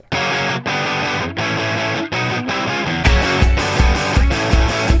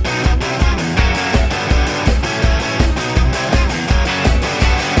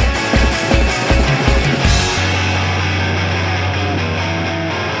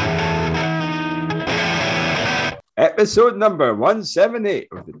Episode number 178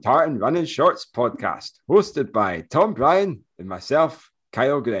 of the Tartan Running Shorts podcast, hosted by Tom Bryan and myself,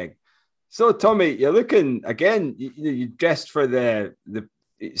 Kyle Gregg. So, Tommy, you're looking again. You dressed for the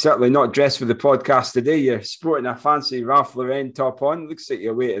certainly not dressed for the podcast today. You're sporting a fancy Ralph Lauren top on. Looks like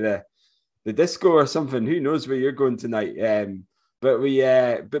you're way to the disco or something. Who knows where you're going tonight? But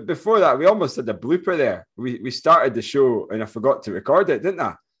before that, we almost had a blooper there. We started the show and I forgot to record it, didn't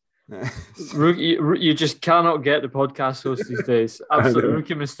I? You just cannot get the podcast host these days. Absolute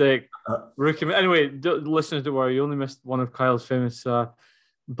rookie mistake. Anyway, listeners, don't worry. You only missed one of Kyle's famous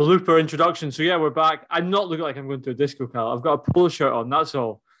blooper introduction. So yeah, we're back. I'm not looking like I'm going to a disco, Kyle. I've got a polo shirt on. That's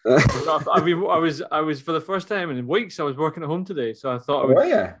all. I was for the first time in weeks. I was working at home today, so I thought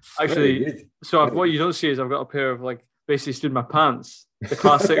actually. So what you don't see is I've got a pair of basically stood my pants. The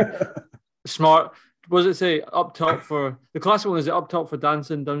classic smart. What does it say? Up top for the classic one, is it up top for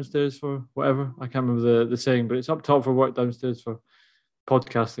dancing, downstairs for whatever? I can't remember the saying, but it's up top for work, downstairs for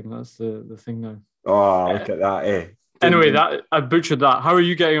podcasting. That's the thing now. Oh, look at that, eh? Anyway, I butchered that. How are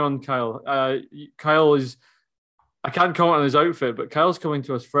you getting on, Kyle? Kyle is, I can't comment on his outfit, but Kyle's coming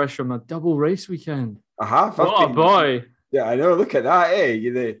to us fresh from a double race weekend. What a boy. Yeah, I know. Look at that, eh?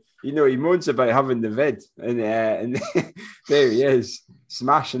 He moans about having the vid, and there he is,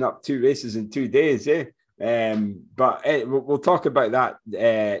 smashing up 2 races in 2 days, eh? But we'll talk about that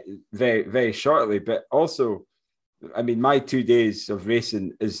very, very shortly. But also, I mean, my 2 days of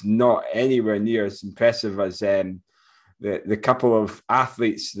racing is not anywhere near as impressive as the couple of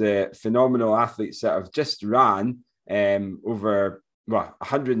athletes, the phenomenal athletes that have just ran over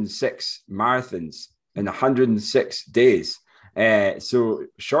 106 marathons in 106 days. So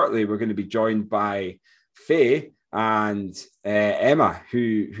shortly we're going to be joined by Faye and Emma,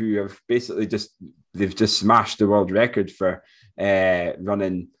 who have basically just smashed the world record for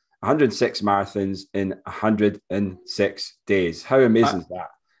running 106 marathons in 106 days. How amazing is that?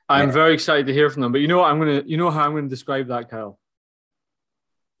 I'm very excited to hear from them. But you know how I'm going to describe that, Kyle?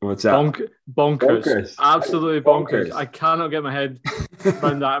 What's that? Bonkers. Absolutely bonkers. I cannot get my head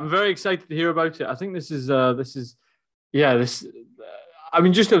around that. I'm very excited to hear about it. I think this is. I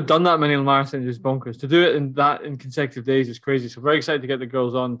mean, just to have done that many marathons is bonkers. To do it in consecutive days is crazy. So very excited to get the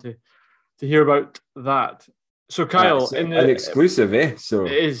girls on to hear about that. So Kyle, an exclusive, eh? So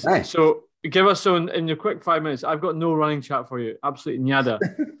it is. Nice. So give us in your quick 5 minutes. I've got no running chat for you. Absolutely nada.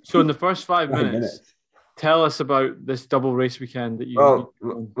 So in the first 5 minutes, tell us about this double race weekend that you.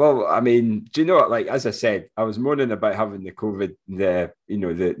 Well, I mean, do you know what? Like, as I said, I was moaning about having the COVID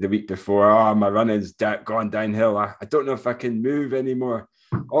the week before. Oh, my running's gone downhill. I don't know if I can move anymore.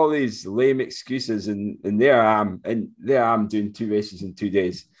 All these lame excuses, and there I am doing 2 races in 2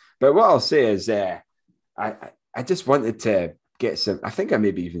 days. But what I'll say is, I just wanted to get some. I think I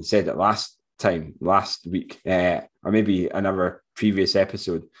maybe even said it last week, or maybe another previous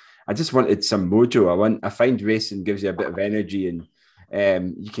episode. I just wanted some mojo. I find racing gives you a bit of energy,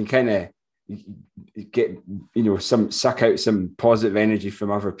 and you can kind of get suck out some positive energy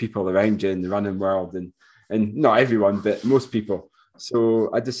from other people around you in the running world, and not everyone, but most people. So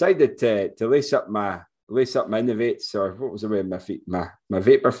I decided to lace up my Innovates, or what was I wearing? My feet, my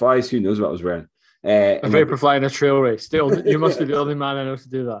Vaporflies. Who knows what I was wearing? A Vaporfly in a trail race. You must be the only man I know to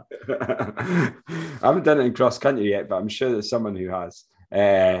do that. I haven't done it in cross country yet, but I'm sure there's someone who has.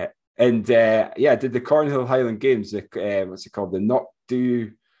 I did the Cornhill Highland Games. What's it called? The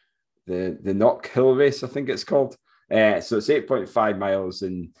Knock Hill Race, I think it's called. So it's 8.5 miles,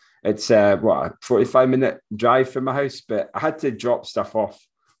 and it's a 45-minute drive from my house. But I had to drop stuff off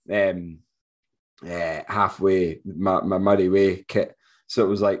halfway, my Murray Way kit. So it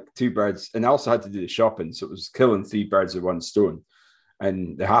was like 2 birds, and I also had to do the shopping. So it was killing 3 birds with 1 stone.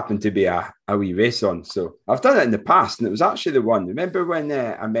 And there happened to be a wee race on. So I've done it in the past, and it was actually the one. Remember when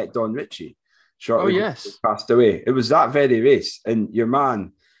I met Don Ritchie shortly before he passed away? It was that very race. And your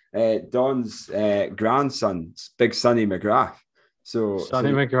man, Don's grandson, Big Sonny McGrath.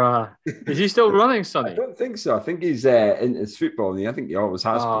 Sonny McGrath. Is he still running, Sonny? I don't think so. I think he's in his football, and I think he always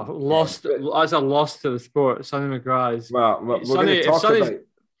has been. As a loss to the sport, Sonny McGrath is... Well,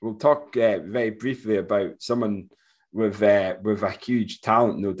 we'll talk very briefly about someone with a huge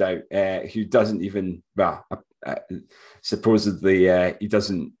talent, no doubt, who doesn't even, supposedly he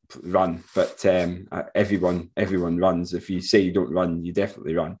doesn't run, but everyone runs. If you say you don't run, you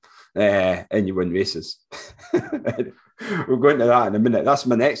definitely run, and you win races. We'll go into that in a minute. That's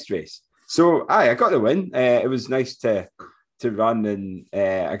my next race. So I got the win. It was nice to run, and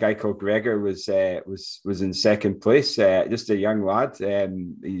a guy called Gregor was in second place. Just a young lad.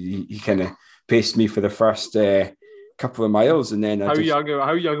 He kind of paced me for the first couple of miles, and then how young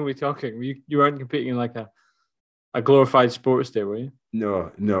are we talking? You weren't competing in like a a glorified sports day, were you?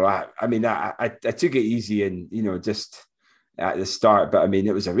 No. I mean, I took it easy and, just at the start, but I mean,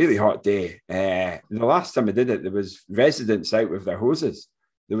 it was a really hot day. The last time I did it, there was residents out with their hoses.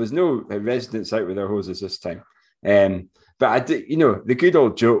 There was no residents out with their hoses this time. But I did, the good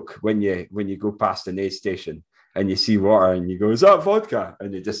old joke when you go past an aid station and you see water and you go, "Is that vodka?"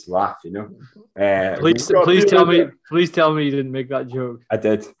 And you just laugh, Please tell me you didn't make that joke. I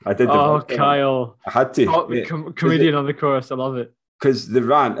did. Oh, Kyle. I had to. Comedian on the course. I love it. Because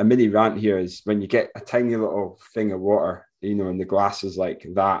a mini rant here is when you get a tiny little thing of water, and the glass is like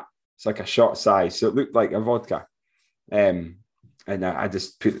that. It's like a shot size. So it looked like a vodka. And I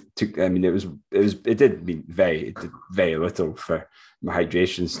just took. I mean, it did mean very little for my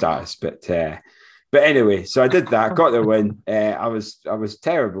hydration status, but anyway, so I did that, got the win. I was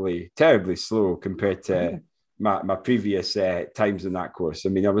terribly slow compared to my previous times in that course. I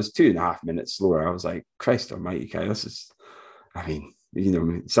mean, I was 2.5 minutes slower. I was like, Christ Almighty, Kyle, this is. I mean,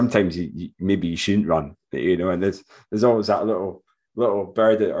 sometimes maybe you shouldn't run, and there's always that little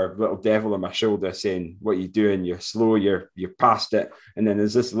bird or little devil on my shoulder saying, "What are you doing? You're slow. You're past it." And then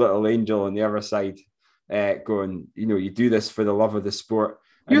there's this little angel on the other side going, "You do this for the love of the sport."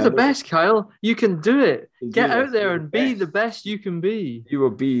 You're the best, Kyle. You can do it. Get out there and be the best you can be. You will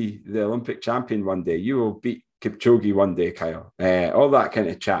be the Olympic champion one day. You will beat Kipchoge one day, Kyle. All that kind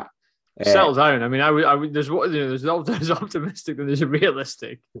of chat. Settle down. I mean, there's optimistic and there's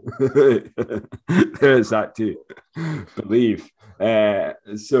realistic. There is that too. Believe. And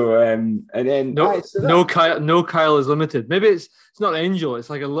then no Kyle is limited. Maybe it's not Angel. It's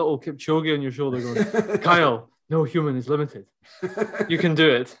like a little Kipchoge on your shoulder going, Kyle. No human is limited. You can do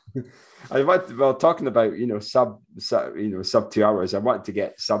it. Talking about sub 2 hours. I wanted to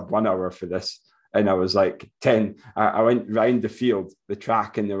get sub 1 hour for this. And I was like 10. I went round the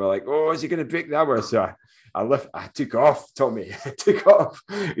track, and they were like, "Oh, is he going to break the hour?" So I took off, Tommy. I took off.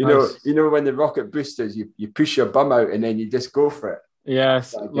 Nice. When the rocket boosters, you push your bum out and then you just go for it.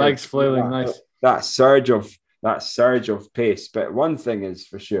 Yes, legs flailing, nice. That surge of pace. But one thing is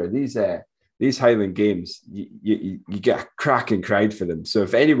for sure, these Highland Games, you get a cracking crowd for them. So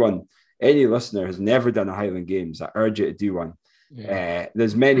if any listener has never done a Highland Games, I urge you to do one. Yeah.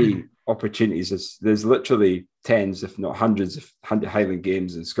 There's many opportunities. There's literally tens, if not hundreds of Highland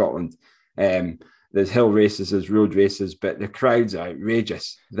Games in Scotland. There's hill races, there's road races, but the crowds are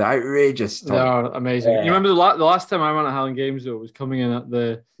outrageous. They're outrageous. They are amazing. You remember the last time I went to Highland Games, though, was coming in at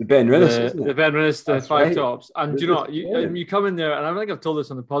the Ben Rinnes, the Five Tops. And do you know, you come in there, and I think I've told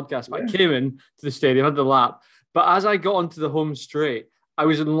this on the podcast, but I came in to the stadium, had the lap, but as I got onto the home straight, I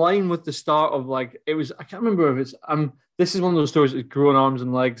was in line with the start of I can't remember if it's this is one of those stories that's growing arms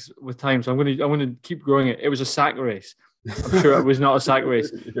and legs with time, so I'm going to keep growing it. It was a sack race. I'm sure it was not a sack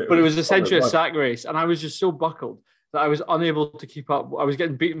race, but it was essentially a sack race, and I was just so buckled that I was unable to keep up. I was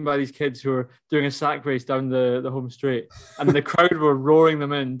getting beaten by these kids who were doing a sack race down the home straight, and the crowd were roaring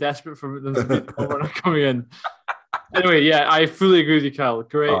them in, desperate for them to beat them when they're coming in. Anyway, yeah, I fully agree with you, Kyle.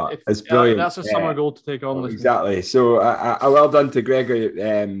 Great. It's brilliant. That's a summer goal to take on. Exactly. So, well done to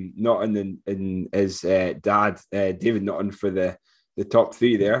Gregor Naughton and his dad, David Naughton, for the top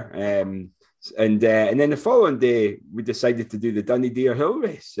three there. And then the following day, we decided to do the Dunedere Hill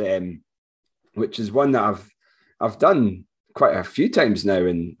Race, which is one that I've done quite a few times now,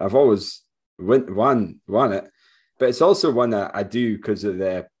 and I've always won it. But it's also one that I do because of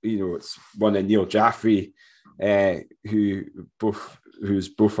it's one of Neil Jaffrey, who's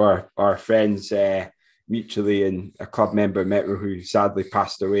both our friends mutually, and a club member, Metro, who sadly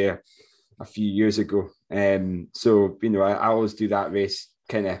passed away a few years ago. So I always do that race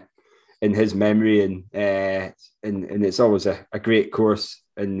kind of in his memory, and it's always a great course.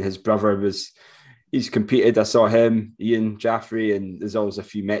 And his brother he's competed. I saw him, Ian Jaffrey, and there's always a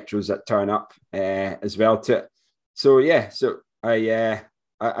few Metros that turn up as well to it. So I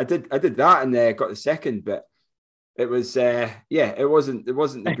did that and got the second, but it was it wasn't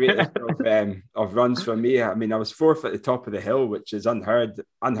the greatest of runs for me. I mean, I was fourth at the top of the hill, which is unheard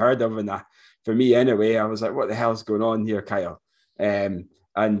of, and for me anyway. I was like, what the hell's going on here, Kyle? And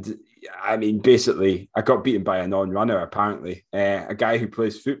I mean, basically, I got beaten by a non-runner, apparently, a guy who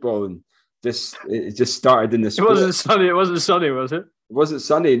plays football, and it just started in the sport. It wasn't sunny, was it? It wasn't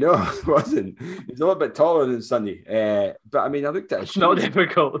Sonny, no, it wasn't. He's a little bit taller than Sonny. But I mean, I looked at it. It's not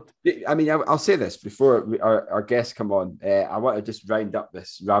difficult. I mean, I'll say this before our guests come on. I want to just round up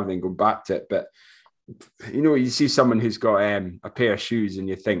this rather than go back to it. But, you see someone who's got a pair of shoes and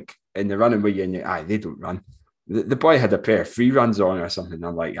you think, and they're running with you and they don't run. The boy had a pair of free runs on or something.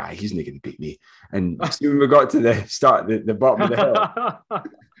 I'm like, he's not going to beat me. And soon we got to the bottom of the hill,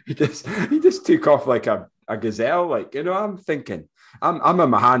 he just took off like a a gazelle. Like, I'm thinking, I'm on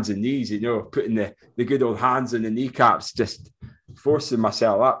my hands and knees, putting the good old hands in the kneecaps, just forcing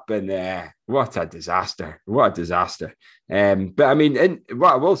myself up. And what a disaster. What a disaster. But I mean,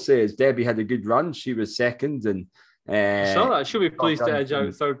 what I will say is Debbie had a good run. She was second, and I saw that. She'll be pleased to edge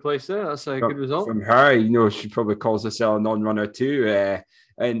out third place there. That's a good result. From her, she probably calls herself a non-runner too.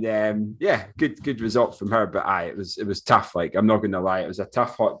 And good result from her. But it was tough. Like, I'm not going to lie, it was a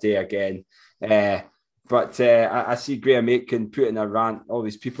tough, hot day again. But I see Graham Aitken put in a rant, all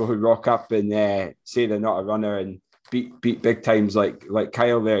these people who rock up and say they're not a runner and beat big times like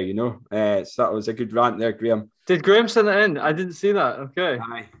Kyle there, so that was a good rant there, Graham. Did Graham send it in? I didn't see that. Okay.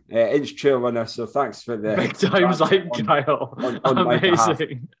 Inch trail runner, so thanks for the big times like Kyle. On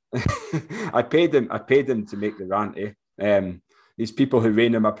amazing. I paid him to make the rant. These people who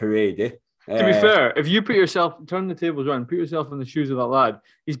rain him a parade. To be fair, if you turn the tables around, put yourself in the shoes of that lad,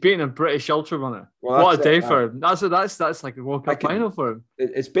 he's beating a British ultra runner. Well, what a day for him! That's like a World Cup final for him.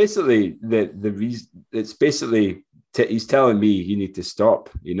 It's basically the reason. It's basically he's telling me you need to stop.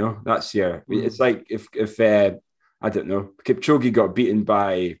 That's your. It's like if I don't know, Kipchoge got beaten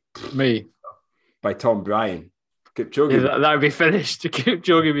by Tom Bryan. Kipchoge, that would be finished.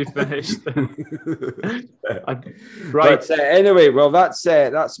 Kipchoge be finished. Right. But, anyway, well, that's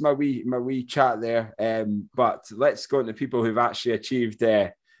my wee chat there. But let's go into people who've actually achieved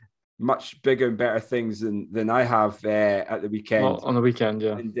much bigger and better things than I have at the weekend. Well, on the weekend,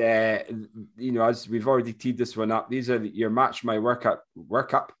 yeah. And as we've already teed this one up, these are your match my workout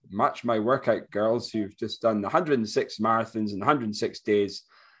girls who've just done 106 marathons in 106 days.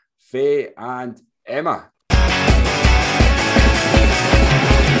 Faye and Emma.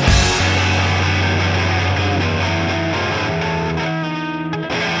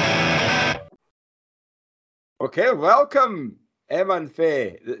 Okay, welcome, Emma and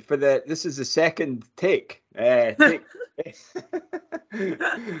Faye. This is the second take.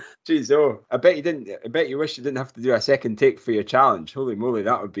 Jeez, I bet you wish you didn't have to do a second take for your challenge. Holy moly,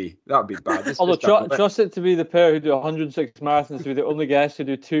 that would be bad. Although trust it to be the pair who do 106 marathons to be the only guests who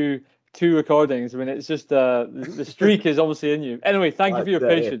do two recordings. I mean, it's just the streak is obviously in you. Anyway, thank you for your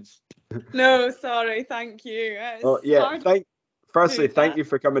patience. No, sorry, thank you. Thank you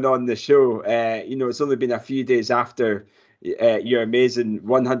for coming on the show. It's only been a few days after your amazing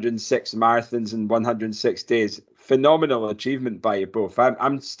 106 marathons in 106 days. Phenomenal achievement by you both.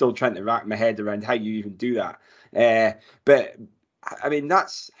 I'm still trying to rack my head around how you even do that. But I mean,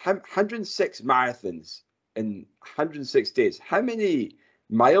 that's 106 marathons in 106 days. How many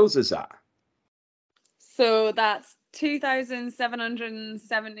miles is that? So that's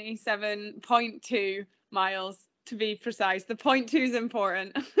 2,777.2 miles. To be precise, the 0.2 is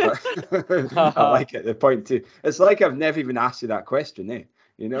important. I like it. The 0.2. It's like I've never even asked you that question,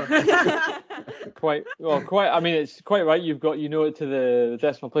 Quite. I mean, it's quite right. You've got it to the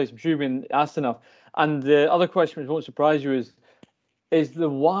decimal place. I'm sure you've been asked enough. And the other question, which won't surprise you, is the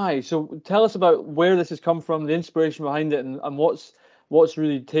why. So tell us about where this has come from, the inspiration behind it, and what's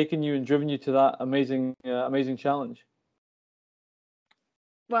really taken you and driven you to that amazing challenge.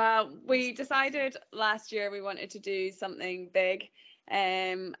 Well, we decided last year we wanted to do something big.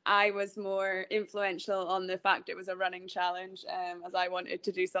 I was more influential on the fact it was a running challenge, as I wanted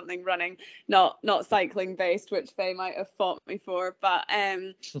to do something running, not cycling based, which Faye might have fought me for. But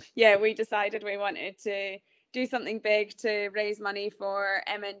we decided we wanted to do something big to raise money for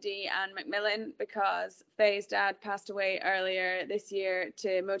MND and Macmillan, because Faye's dad passed away earlier this year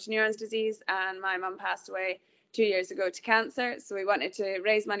to motor neurons disease, and my mum passed away 2 years ago to cancer. So we wanted to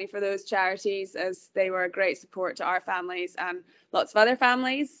raise money for those charities, as they were a great support to our families and lots of other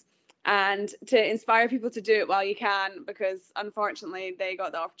families, and to inspire people to do it while you can, because unfortunately they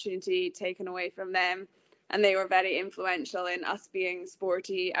got the opportunity taken away from them, and they were very influential in us being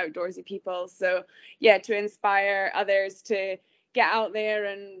sporty, outdoorsy people. So to inspire others to get out there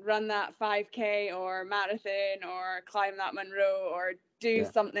and run that 5K or marathon or climb that Munro or do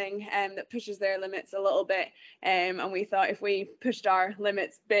something that pushes their limits a little bit. And we thought if we pushed our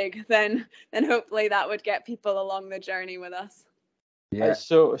limits big, then hopefully that would get people along the journey with us. Yeah, it's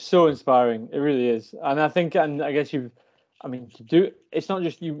so inspiring. It really is. And I think, and I guess it's not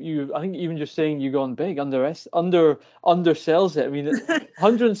just you. I think even just saying you gone big undersells it. I mean,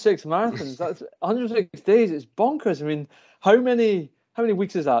 106 marathons. That's 106 days. It's bonkers. I mean, how many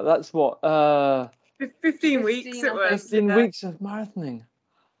weeks is that? That's what 15 weeks. It was 15 weeks of marathoning.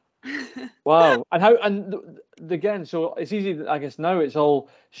 Wow. And again, so it's easy. I guess now it's all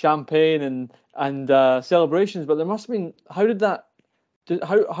champagne and celebrations, but there must have been. How does that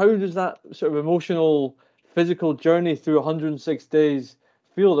sort of emotional, physical journey through 106 days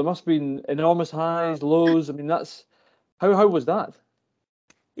feel? There must have been enormous highs, lows. I mean, that's how was that?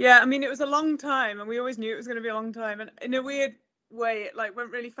 Yeah, I mean, it was a long time, and we always knew it was going to be a long time. And in a weird way, it like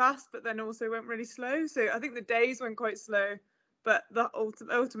went really fast, but then also went really slow. So I think the days went quite slow, but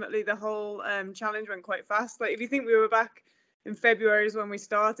ultimately the whole challenge went quite fast. Like if you think we were back in February is when we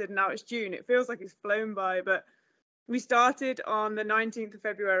started, and now it's June, it feels like it's flown by. But we started on the 19th of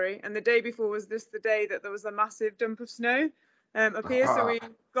February, and the day before was the day that there was a massive dump of snow up here. So we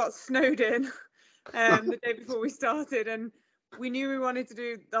got snowed in the day before we started, and we knew we wanted to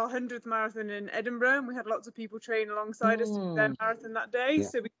do the 100th marathon in Edinburgh, and we had lots of people train alongside us to do their marathon that day. Yeah.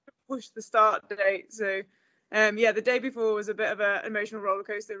 So we pushed the start date. So the day before was a bit of an emotional roller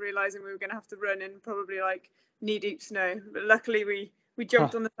coaster, realizing we were going to have to run in probably like knee-deep snow. But luckily we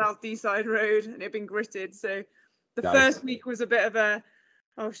jumped on the South Deeside Road, and it had been gritted. So the first week was a bit of a,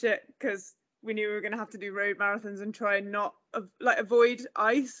 oh shit, because we knew we were going to have to do road marathons and try and not avoid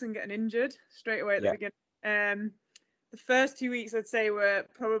ice and getting injured straight away at the beginning. The first 2 weeks, I'd say, were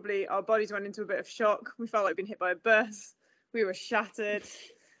probably our bodies went into a bit of shock. We felt like being hit by a bus. We were shattered.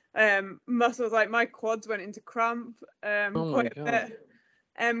 Muscles, like my quads went into cramp quite a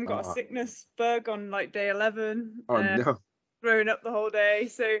bit. Got a sickness bug on like day 11. No. Throwing up the whole day.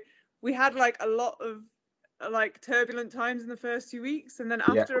 So we had like a lot of like turbulent times in the first 2 weeks. And then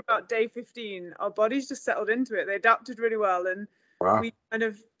after about day 15, our bodies just settled into it. They adapted really well. And we kind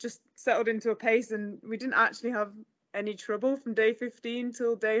of just settled into a pace, and we didn't actually have any trouble from day 15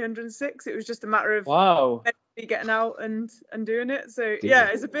 till day 106. It was just a matter of getting out and doing it. So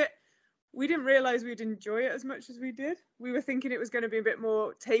it's a bit, we didn't realize we'd enjoy it as much as we did. We were thinking it was going to be a bit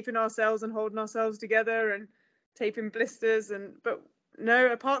more taping ourselves and holding ourselves together and taping blisters, but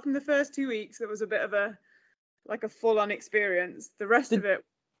no, apart from the first 2 weeks, it was a bit of a full-on experience. The rest of it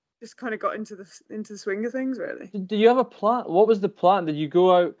just kind of got into the swing of things, really. Do you have a plan? What was the plan? Did you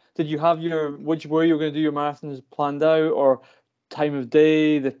go out? Did you have where you were going to do your marathons planned out, or time of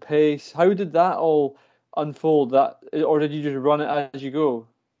day, the pace? How did that all unfold? Or did you just run it as you go?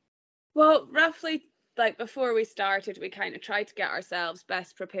 Well, roughly, like before we started, we kind of tried to get ourselves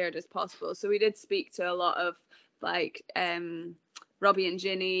best prepared as possible. So we did speak to a lot of like Robbie and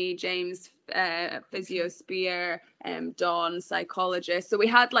Ginny, James, physio Spear, Dawn, psychologist. So we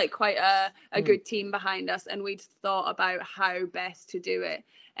had like quite a good team behind us, and we'd thought about how best to do it.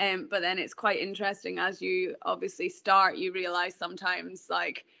 But then it's quite interesting as you obviously start, you realize sometimes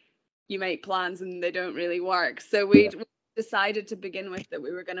like you make plans and they don't really work. So we decided to begin with that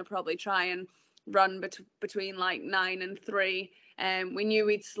we were going to probably try and run between like 9 and 3. We knew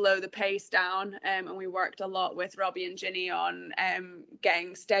we'd slow the pace down, and we worked a lot with Robbie and Ginny on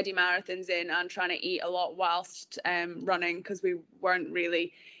getting steady marathons in and trying to eat a lot whilst running, because we weren't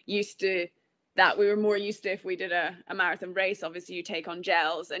really used to that. We were more used to, if we did a marathon race, obviously you take on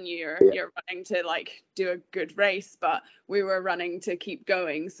gels and you're running to like do a good race, but we were running to keep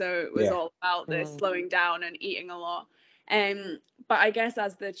going. So it was all about the slowing down and eating a lot. But I guess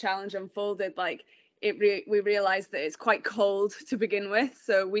as the challenge unfolded, like we realized that it's quite cold to begin with,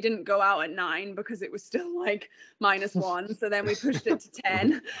 so we didn't go out at 9 because it was still like -1. So then we pushed it to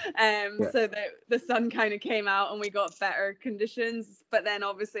 10, so that the sun kind of came out and we got better conditions. But then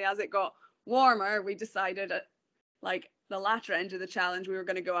obviously as it got warmer, we decided at like the latter end of the challenge we were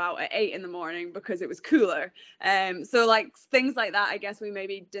going to go out at 8 in the morning because it was cooler. So like things like that, I guess we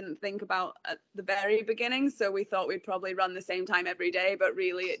maybe didn't think about at the very beginning. So we thought we'd probably run the same time every day, but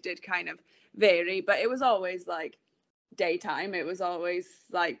really it did kind of vary. But it was always like daytime. It was always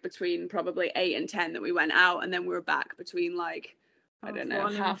like between probably 8 and 10 that we went out, and then we were back between like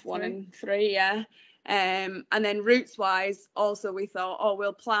half one and 3. And then routes wise also we thought,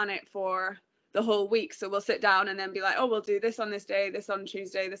 we'll plan it for the whole week, so we'll sit down and then be like, we'll do this on this day, this on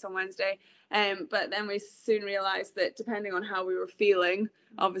Tuesday, this on Wednesday. But then we soon realized that depending on how we were feeling,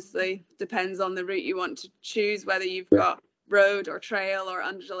 obviously depends on the route you want to choose, whether you've got road or trail or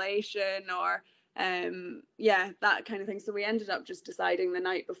undulation or that kind of thing. So we ended up just deciding the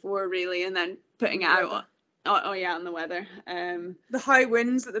night before really, and then putting it out on the weather. The high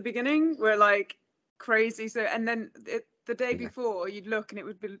winds at the beginning were like crazy. So and then the day before you'd look and it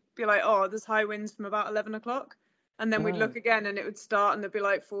would be like, there's high winds from about 11 o'clock, and then we'd look again and it would start and there'd be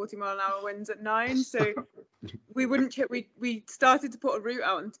like 40-mile-an-hour winds at 9. So we wouldn't we started to put a route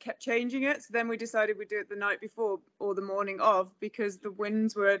out and kept changing it. So then we decided we'd do it the night before or the morning of, because the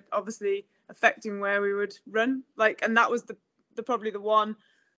winds were obviously affecting where we would run, like, and that was the probably the one,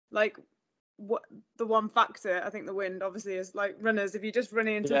 like, what the one factor. I think the wind obviously is like, runners, if you're just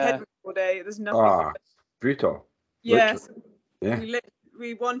running into a headwind all day, there's nothing brutal. Yes.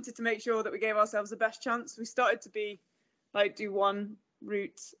 We wanted to make sure that we gave ourselves the best chance. We started to do one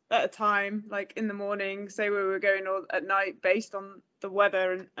routes at a time, like in the morning, say where we were going, or at night, based on the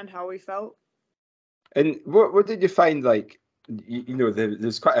weather and how we felt. And what did you find, like,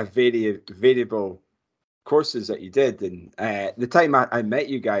 there's quite a variable courses that you did, and the time I met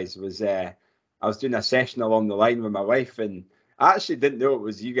you guys was I was doing a session along the line with my wife, and I actually didn't know it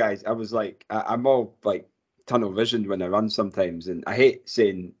was you guys. I was like, I'm all like tunnel visioned when I run sometimes, and I hate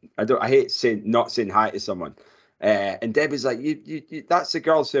saying not saying hi to someone. And Debbie's like, you that's the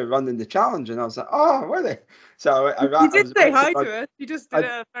girls who are running the challenge, and I was like, oh, were they? So you did say hi to us. You just did it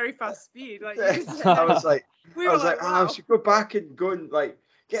at a very fast speed. Like I was like, wow. I should go back and go and like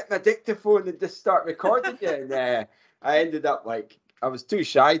get my dictaphone and just start recording you. And I ended up like, I was too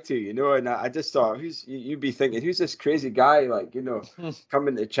shy to, and I just thought, you'd be thinking, who's this crazy guy, like,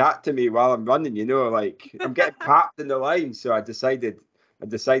 coming to chat to me while I'm running, like I'm getting papped in the line. So I decided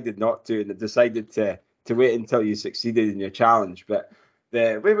not to, and I decided to wait until you succeeded in your challenge. But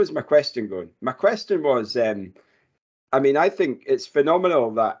where was my question going? My question was, I think it's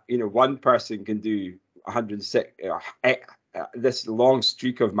phenomenal that, one person can do 106, this long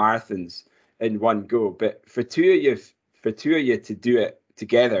streak of marathons in one go, but for two of you to do it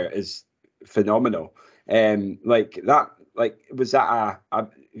together is phenomenal. Like that, was that I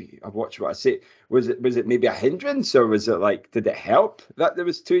watch what I say. Was it maybe a hindrance, or was it like, did it help that there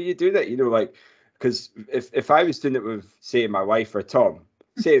was two of you do that? Like, because if I was doing it with, say, my wife or Tom,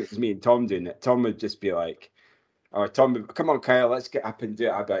 say it was me and Tom doing it, Tom would just be like, or Tom would, come on, Kyle, let's get up and do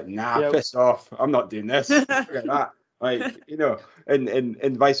it. I'd be like, nah, piss off. I'm not doing this. Forget that. Like,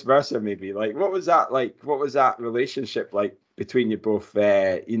 and vice versa, maybe. Like, what was that like? What was that relationship like between you both,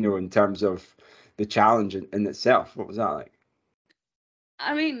 in terms of the challenge in itself? What was that like?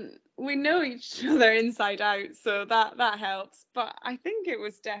 I mean, we know each other inside out, so that helps. But I think it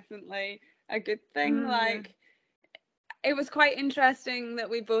was definitely a good thing. Like, it was quite interesting that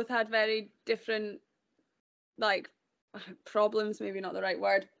we both had very different, like, problems, maybe not the right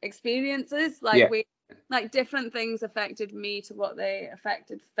word, experiences. Like, we, like, different things affected me to what they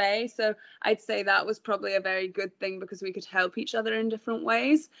affected Faye. So I'd say that was probably a very good thing, because we could help each other in different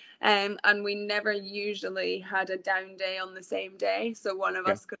ways. And we never usually had a down day on the same day. So one of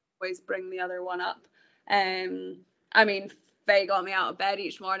us could always bring the other one up. I mean, Faye got me out of bed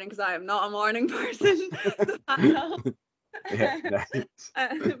each morning, because I am not a morning person. So that helped. Nice.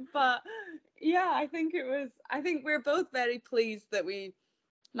 But yeah, I think we're both very pleased that we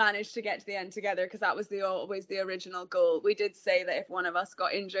managed to get to the end together, because that was always the original goal. We did say that if one of us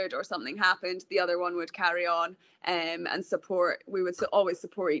got injured or something happened, the other one would carry on, and support. We would always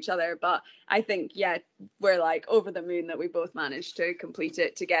support each other. But I think, we're like over the moon that we both managed to complete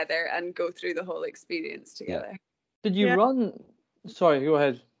it together and go through the whole experience together. Did you run? Sorry, go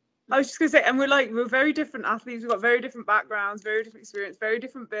ahead. I was just gonna say, and we're very different athletes. We've got very different backgrounds, very different experience, very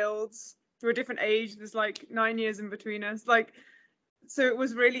different builds. We're a different age. There's like 9 years in between us. Like, so it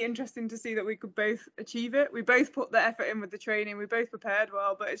was really interesting to see that we could both achieve it. We both put the effort in with the training. We both prepared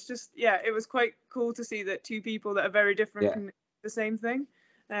well, but it's just, it was quite cool to see that two people that are very different can do the same thing.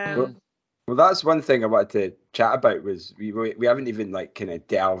 Well, that's one thing I wanted to chat about. Was we haven't even like kind of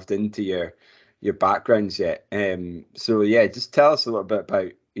delved into your backgrounds yet. So just tell us a little bit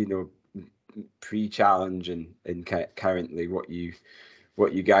about, pre-challenge and currently what you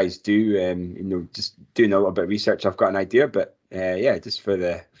guys do. Just doing a little bit of research, I've got an idea, but just for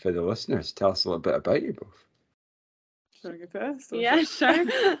the listeners, tell us a little bit about you both. Should I go first? Yeah, sure.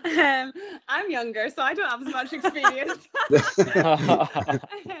 I'm younger, so I don't have as much experience.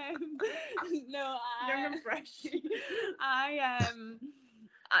 No, young and fresh. I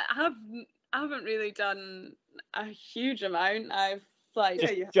haven't really done a huge amount. I've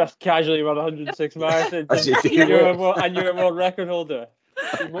just casually run 106 marathons, and you're a world record holder.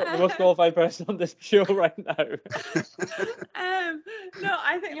 The most qualified person on this show right now. No,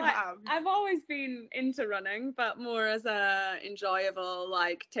 I think I've always been into running, but more as a enjoyable,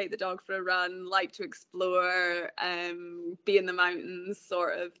 like, take the dog for a run, like to explore, be in the mountains,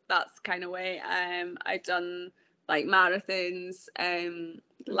 sort of, that's kind of way. I've done like marathons.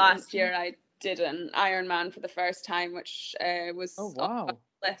 Last year I did an Ironman for the first time, which was on the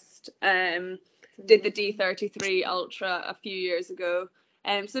list. Did the D33 Ultra a few years ago.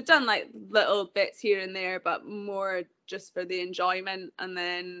 So done like little bits here and there, but more just for the enjoyment. And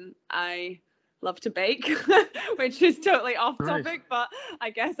then I love to bake, which is totally off topic, but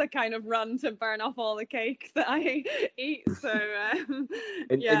I guess I kind of run to burn off all the cake that I eat. So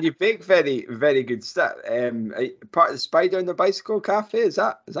and you bake very, very good stuff. Part of the Spider on the Bicycle Cafe, is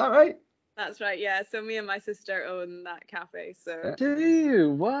that right? That's right, yeah. So me and my sister own that cafe. So do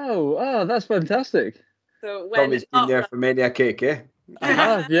you? Wow. Oh, that's fantastic. So when Tommy's been there for many a cake, eh? I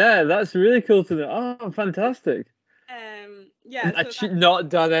have, yeah. That's really cool to know. Oh, fantastic. Yeah. Not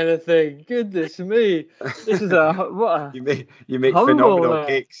done anything. Goodness me. This is what you make humble, phenomenal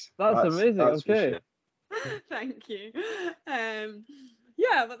cakes. That's amazing. That's okay. Thank you.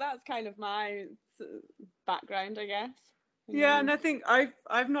 Yeah, but that's kind of my background, I guess. Yeah, and I think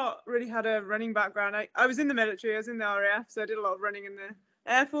I've not really had a running background. I was in the military, I was in the RAF, so I did a lot of running in the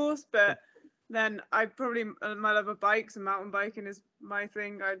Air Force, but then I probably, my love of bikes and mountain biking is my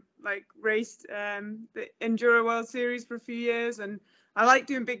thing. I like raced the Enduro World Series for a few years, and I like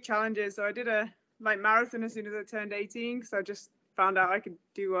doing big challenges. So I did a marathon as soon as I turned 18, because I just found out I could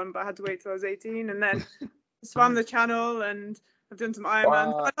do one, but I had to wait till I was 18, and then swam the Channel, and I've done some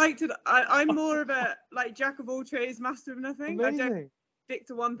Ironmans. Wow. I'm more of a jack of all trades, master of nothing. Amazing. I don't stick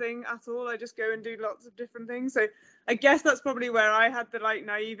to one thing at all. I just go and do lots of different things. So I guess that's probably where I had the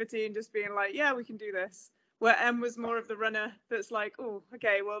naivety and just being like, yeah, we can do this. Where Em was more of the runner that's like, oh,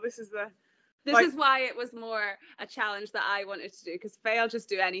 okay, well, this is why it was more a challenge that I wanted to do, because Faye will just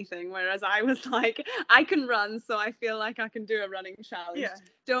do anything, whereas I was like, I can run, so I feel like I can do a running challenge. Yeah.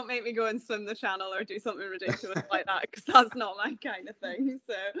 Don't make me go and swim the Channel or do something ridiculous like that, because that's not my kind of thing.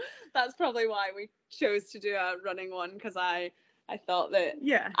 So that's probably why we chose to do a running one, because I thought that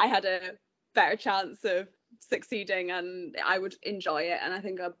I had a better chance of succeeding and I would enjoy it. And I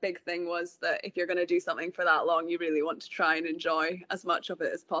think a big thing was that if you're going to do something for that long, you really want to try and enjoy as much of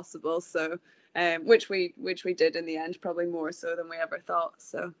it as possible. So which we did in the end, probably more so than we ever thought.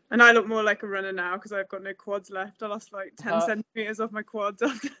 So, and I look more like a runner now because I've got no quads left. I lost 10 centimeters off my quads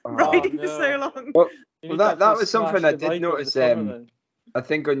after riding for so long. Well, that was something I did notice. I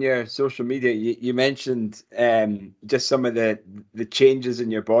think on your social media you mentioned just some of the changes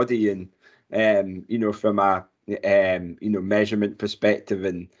in your body, and from a measurement perspective,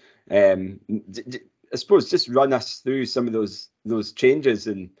 and I suppose just run us through some of those changes,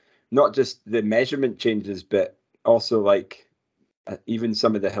 and not just the measurement changes, but also even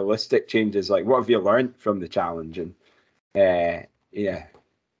some of the holistic changes. Like, what have you learned from the challenge? And yeah,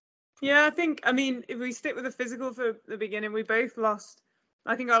 I think, if we stick with the physical for the beginning, we both lost.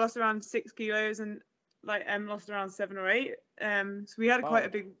 I think I lost around 6 kilos, and Em lost around 7 or 8. So we had quite a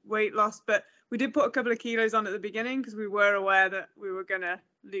big weight loss, but we did put a couple of kilos on at the beginning because we were aware that we were going to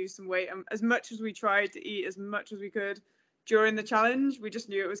lose some weight. And as much as we tried to eat as much as we could during the challenge, we just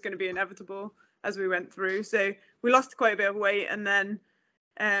knew it was going to be inevitable as we went through. So we lost quite a bit of weight, and then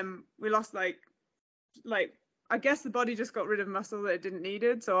we lost I guess the body just got rid of muscle that it didn't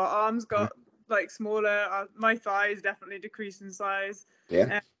needed. So our arms got smaller. My thighs definitely decreased in size.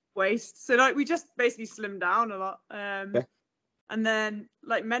 Waist. So we just basically slimmed down a lot. And then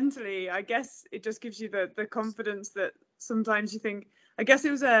mentally, I guess it just gives you the confidence that sometimes you think. I guess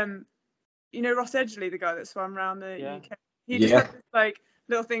it was Ross Edgley, the guy that swam around the UK. He just had this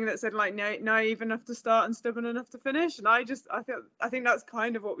little thing that said naive enough to start and stubborn enough to finish. And I think that's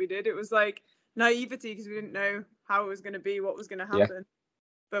kind of what we did. It was naivety, because we didn't know how it was going to be, what was going to happen,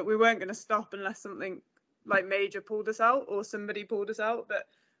 but we weren't going to stop unless something major pulled us out or somebody pulled us out. But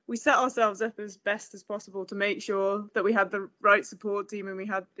we set ourselves up as best as possible to make sure that we had the right support team, and we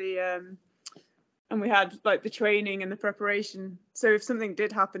had the the training and the preparation. So if something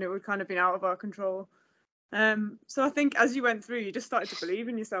did happen, it would kind of been out of our control. So I think as you went through, you just started to believe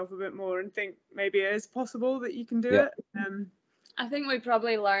in yourself a bit more and think maybe it is possible that you can do it. I think we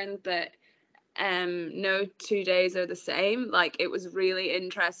probably learned that no 2 days are the same. It was really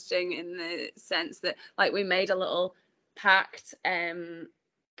interesting in the sense that we made a little pact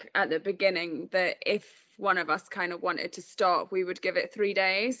at the beginning that if one of us kind of wanted to stop, we would give it 3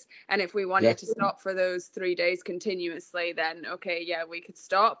 days, and if we wanted to stop for those 3 days continuously, then we could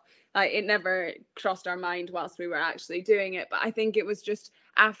stop. It never crossed our mind whilst we were actually doing it, but I think it was just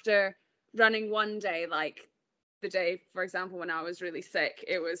after running one day, the day, for example, when I was really sick,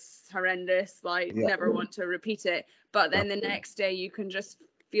 it was horrendous, never want to repeat it. But then the next day you can just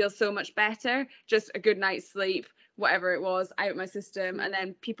feel so much better, just a good night's sleep, whatever it was, out my system. And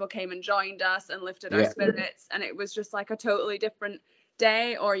then people came and joined us and lifted our spirits, and it was just a totally different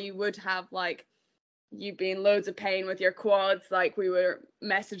day. Or you would have you be in loads of pain with your quads, we were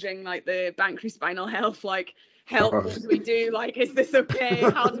messaging the Bankery Spinal Health, help, what do we do? Is this okay?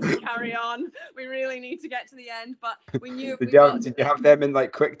 How do we carry on? We really need to get to the end. But we knew. Did you have them in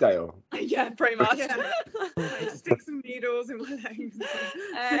quick dial? Yeah, pretty much. Stick some needles in my legs.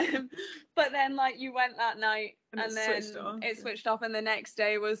 But then you went that night, and then it switched off, and the next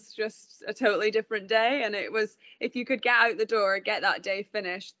day was just a totally different day. And it was, if you could get out the door, get that day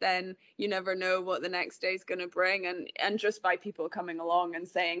finished, then you never know what the next day's going to bring. And just by people coming along and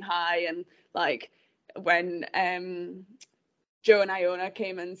saying hi, and when Joe and Iona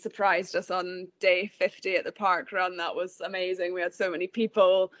came and surprised us on day 50 at the park run. That was amazing. We had so many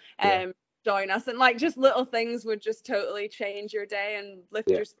people join us, and like just little things would just totally change your day and lift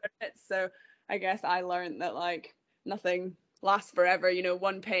your spirits. So I guess I learned that like nothing lasts forever. You know,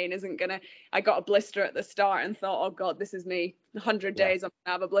 one pain isn't gonna. I got a blister at the start and thought, oh god, this is me. 100 days I'm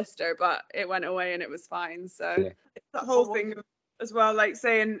gonna have a blister, but it went away and it was fine. So it's that whole thing as well, like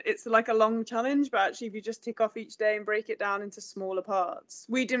saying it's like a long challenge, but actually if you just tick off each day and break it down into smaller parts.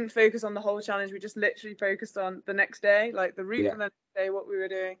 We didn't focus on the whole challenge, we just literally focused on the next day, like the route for the next day, what we were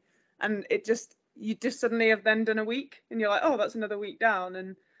doing, and you just suddenly have then done a week and you're like, oh, that's another week down,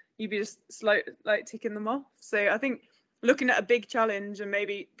 and you'd be just slow like ticking them off. So I think looking at a big challenge, and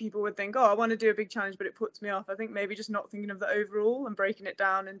maybe people would think, oh, I want to do a big challenge but it puts me off. I think maybe just not thinking of the overall and breaking it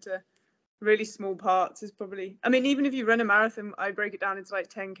down into really small parts is probably, I mean, even if you run a marathon, I break it down into like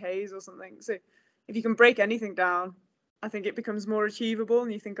 10Ks or something. So if you can break anything down, I think it becomes more achievable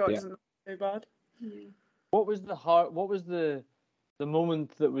and you think, oh, it doesn't look so bad. What was the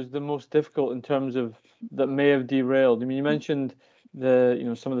moment that was the most difficult in terms of that may have derailed? I mean, you mentioned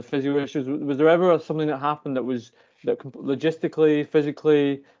some of the physio issues. Was there ever something that happened that logistically,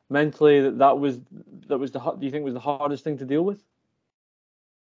 physically, mentally that was do you think was the hardest thing to deal with?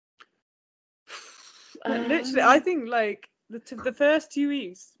 Literally, I think like the first 2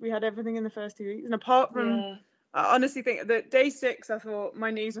 weeks, we had everything in the first 2 weeks. And apart from, I honestly think that day 6, I thought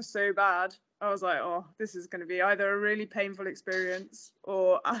my knees were so bad. I was like, oh, this is going to be either a really painful experience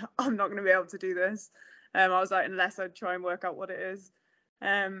or I'm not going to be able to do this. I was like, unless I try and work out what it is.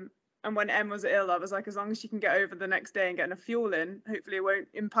 And when Em was ill, I was like, as long as she can get over the next day and get enough fuel in, hopefully it won't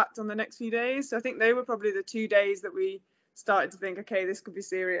impact on the next few days. So I think they were probably the 2 days that we started to think, okay, this could be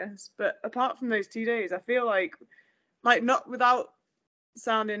serious. But apart from those 2 days, I feel like not without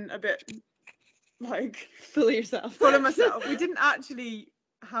sounding a bit like full of myself, we didn't actually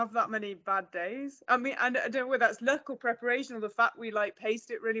have that many bad days. I mean, and I don't know whether that's luck or preparation or the fact we like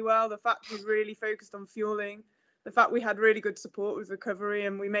paced it really well, the fact we really focused on fueling, the fact we had really good support with recovery,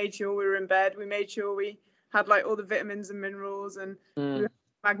 and we made sure we were in bed, we made sure we had like all the vitamins and minerals and we had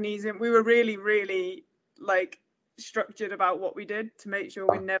magnesium. We were really, really like structured about what we did to make sure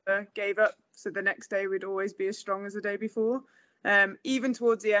we never gave up, so the next day we'd always be as strong as the day before. Even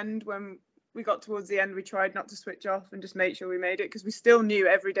towards the end, when we got towards the end, we tried not to switch off and just make sure we made it, because we still knew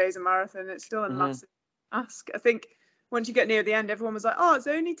every day is a marathon. It's still a massive ask. I think once you get near the end, everyone was like, oh, it's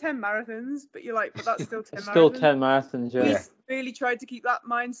only 10 marathons, but you're like, but that's still 10 marathons. Still 10 marathons, We really tried to keep that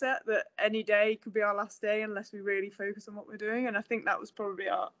mindset that any day could be our last day unless we really focus on what we're doing, and I think that was probably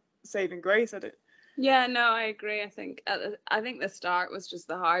our saving grace at it. Yeah, no, I agree. I think the start was just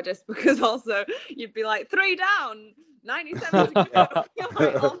the hardest, because also you'd be like 3 down, 97 to go. You're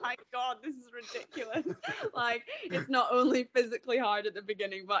like, oh my god, this is ridiculous. Like, it's not only physically hard at the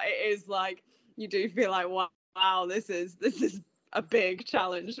beginning, but it is like you do feel like, wow, this is a big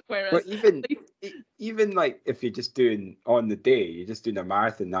challenge. Whereas even like if you're just doing on the day, you're just doing a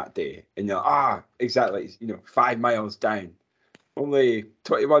marathon that day, and you're exactly 5 miles down. Only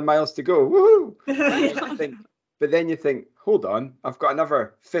 21 miles to go. Woohoo! But then you think, hold on, I've got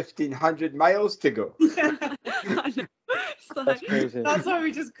another 1,500 miles to go. That's crazy. That's why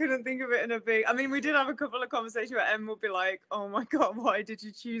we just couldn't think of it in a big. I mean, we did have a couple of conversations where Em would be like, "Oh my god, why did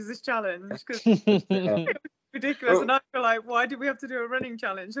you choose this challenge?" Because it was ridiculous, and I feel like, why did we have to do a running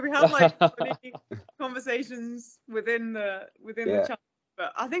challenge? So we had like funny conversations within the challenge,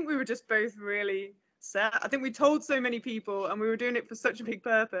 but I think we were just both really set. I think we told so many people, and we were doing it for such a big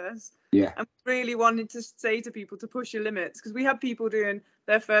purpose. Yeah. And we really wanted to say to people to push your limits, because we had people doing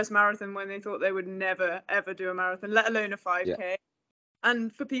their first marathon when they thought they would never ever do a marathon, let alone a 5K. Yeah.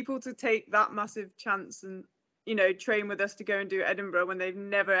 And for people to take that massive chance and train with us to go and do Edinburgh when they've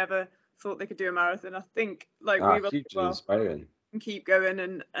never ever thought they could do a marathon, I think like we were hugely inspiring. And keep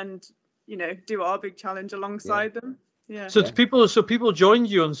going and do our big challenge alongside them. Yeah. So people joined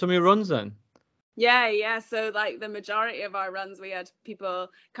you on some of your runs then? Yeah. So like the majority of our runs, we had people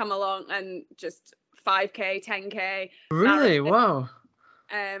come along and just 5K, 10K. Really? Wow.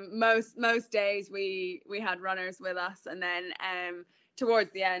 Most days we had runners with us, and then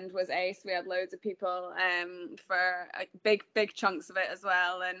towards the end was Ace. We had loads of people for big chunks of it as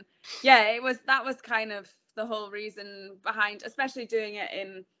well, and yeah, that was kind of the whole reason behind, especially doing it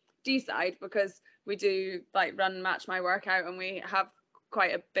in D-side, because we do like run Match My Workout, and we have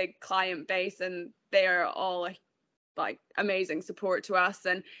quite a big client base, and they are all like amazing support to us,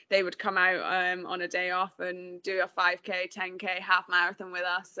 and they would come out on a day off and do a 5k, 10k, half marathon with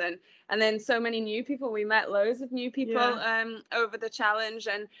us, and then so many new people. We met loads of new people over the challenge,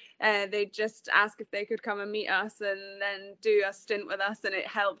 and they just asked if they could come and meet us and then do a stint with us, and it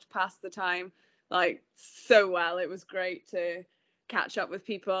helped pass the time like so well. It was great to catch up with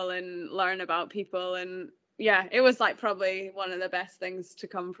people and learn about people, and yeah, it was like probably one of the best things to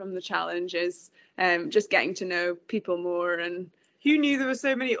come from the challenge is just getting to know people more. And who knew there were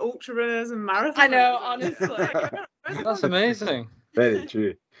so many ultra runners and marathons? I know, honestly. That's amazing. Very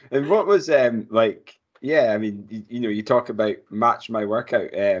true. And what was like, yeah, I mean, you know, you talk about Match My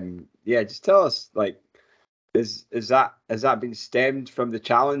Workout. Yeah, just tell us, like, has that been stemmed from the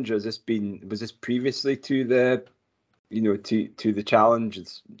challenge, or was this previously to the, you know, to the challenge?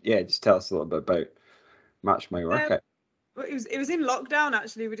 Yeah, just tell us a little bit about Match My Workout. It was in lockdown,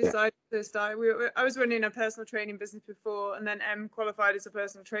 actually. We decided to start. I was running a personal training business before, and then Em qualified as a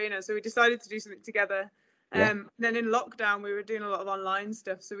personal trainer, so we decided to do something together. Then in lockdown we were doing a lot of online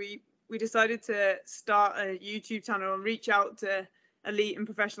stuff, so we decided to start a YouTube channel and reach out to elite and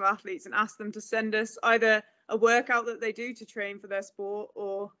professional athletes and ask them to send us either a workout that they do to train for their sport,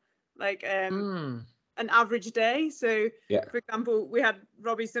 or like an average day. So for example, we had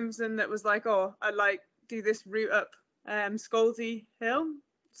Robbie Simpson that was like, oh, I'd like do this route up Scolty Hill,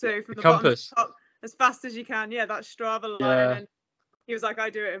 so from the bottom to the top as fast as you can. Yeah, that's Strava line. And he was like, I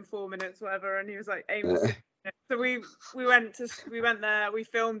do it in 4 minutes, whatever. And he was like, aim for 6 minutes. So we went there, we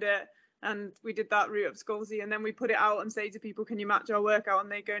filmed it, and we did that route up Scolty, and then we put it out and say to people, can you match our workout?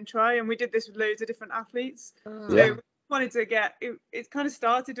 And they go and try. And we did this with loads of different athletes. So we wanted to get it kind of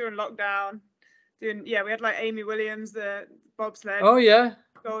started during lockdown. We had like Amy Williams, the bobsled. Oh yeah.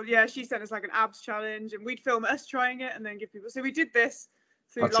 So yeah, she sent us like an abs challenge, and we'd film us trying it and then give people. So we did this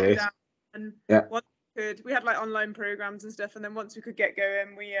through lockdown, and once we had like online programs and stuff, and then once we could get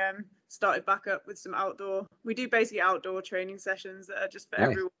going, we started back up with some outdoor. We do basically outdoor training sessions that are just for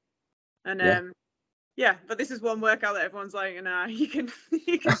everyone. And but this is one workout that everyone's like, nah, you can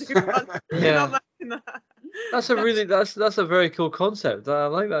do one. That's a very cool concept. I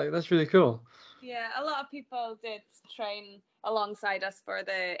like that. That's really cool. Yeah, a lot of people did train alongside us for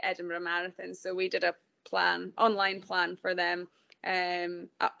the Edinburgh Marathon, so we did a online plan for them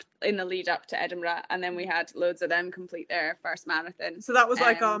up in the lead up to Edinburgh, and then we had loads of them complete their first marathon. So that was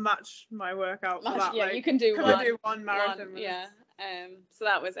like our Match My Workout for that. Yeah, like, you can do one marathon. So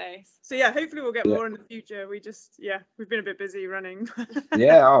that was ace. So yeah, hopefully we'll get more in the future. We've been a bit busy running.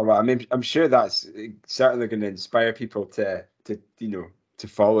 Well, I mean, I'm sure that's certainly going to inspire people to you know, to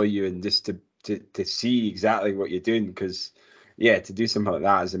follow you and just to see exactly what you're doing, because to do something like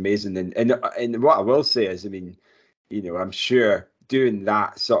that is amazing. And what I will say is, I mean, you know, I'm sure doing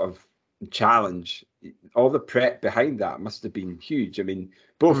that sort of challenge, all the prep behind that must have been huge. I mean,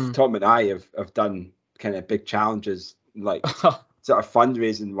 both Tom and I have done kind of big challenges, like sort of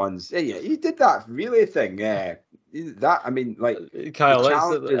fundraising ones. Yeah, you did that relay thing. That, I mean, like Kyle, the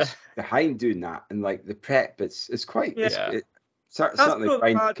challenges behind doing that, and like the prep, it's quite certainly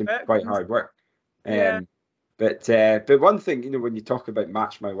can be quite hard work. But one thing, you know, when you talk about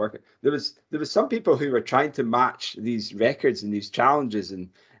Match My Workout, there was some people who were trying to match these records and these challenges, and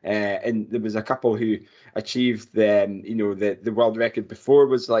there was a couple who achieved the world record before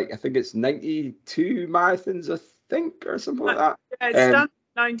was like, I think it's 92 marathons, I think, or something like that. Yeah, it's down to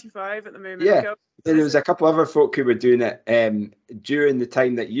 95 at the moment. Yeah. And there was a couple other folk who were doing it during the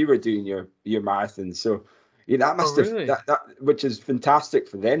time that you were doing your marathon. So that must have that which is fantastic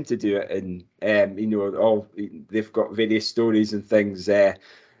for them to do it. And you know, they've got various stories and things.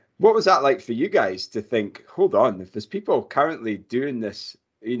 What was that like for you guys to think, hold on, if there's people currently doing this,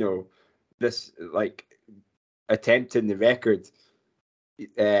 you know, this like attempting the record,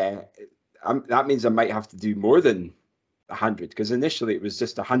 that means I might have to do more than 100, because initially it was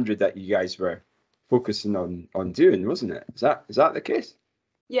just 100 that you guys were focusing on doing, wasn't it? Is that the case?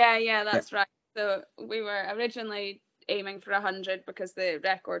 Yeah, that's right. So we were originally aiming for 100 because the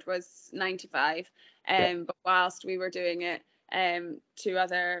record was 95. But whilst we were doing it, two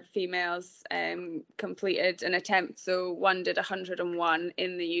other females completed an attempt. So one did 101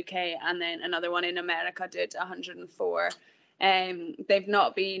 in the UK, and then another one in America did 104. They've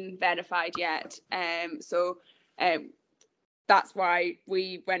not been verified yet. So that's why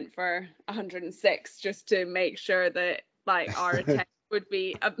we went for 106, just to make sure that like our attempt would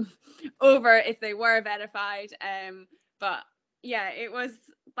be over if they were verified. But yeah, it was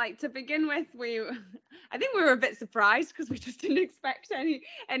like, to begin with, I think we were a bit surprised because we just didn't expect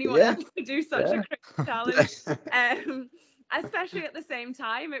anyone else to do such a crazy challenge. Especially at the same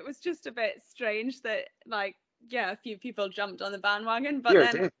time, it was just a bit strange that like a few people jumped on the bandwagon, but Here,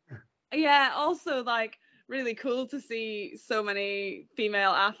 then yeah, also like really cool to see so many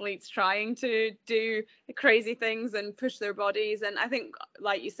female athletes trying to do crazy things and push their bodies. And I think,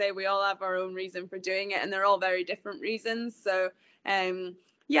 like you say, we all have our own reason for doing it, and they're all very different reasons. So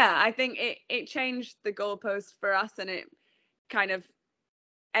yeah, I think it changed the goalpost for us, and it kind of,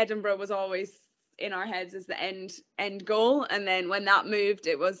 Edinburgh was always in our heads as the end goal. And then when that moved,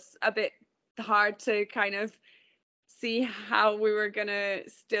 it was a bit hard to kind of see how we were gonna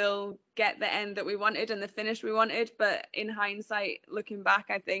still get the end that we wanted and the finish we wanted. But in hindsight, looking back,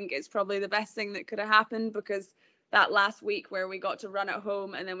 I think it's probably the best thing that could have happened, because that last week where we got to run at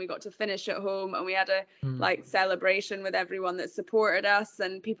home and then we got to finish at home, and we had a like celebration with everyone that supported us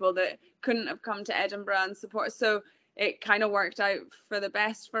and people that couldn't have come to Edinburgh and support. So it kind of worked out for the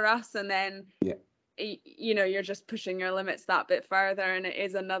best for us. And then you know, you're just pushing your limits that bit further, and it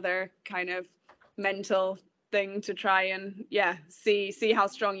is another kind of mental thing to try and see how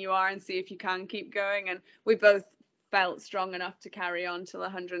strong you are and see if you can keep going. And we both felt strong enough to carry on till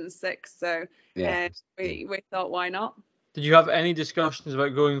 106, so we thought, why not? Did you have any discussions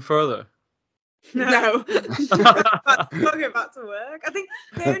about going further? No. I'll go back to work. I think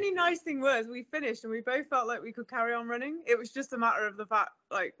the only nice thing was we finished and we both felt like we could carry on running. It was just a matter of the fact,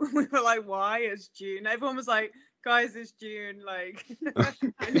 like, we were like, why? It's June. Everyone was like, guys, it's June, like,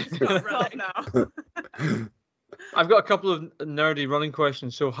 it's not running now. I've got a couple of nerdy running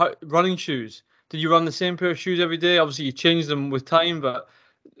questions. So, how, running shoes? Did you run the same pair of shoes every day? Obviously, you changed them with time, but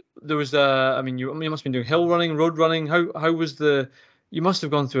there was I mean, you must have been doing hill running, road running. How was the? You must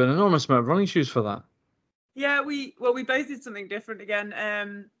have gone through an enormous amount of running shoes for that. Yeah, we both did something different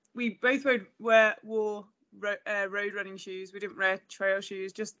again. We both wore road running shoes. We didn't wear trail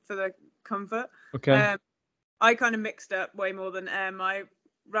shoes just for the comfort. Okay. I kind of mixed up way more than I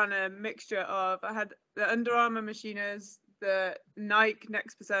ran a mixture of, I had the Under Armour Machinas, the Nike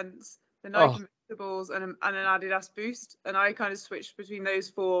Next Percents, the Nike Invincibles, and an Adidas Boost. And I kind of switched between those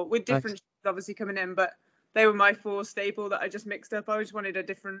four with different shoes obviously coming in, but they were my four staple that I just mixed up. I just wanted a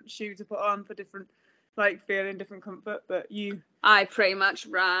different shoe to put on for different, like, feeling, different comfort. But I pretty much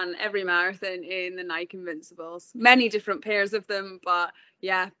ran every marathon in the Nike Invincibles. Many different pairs of them, but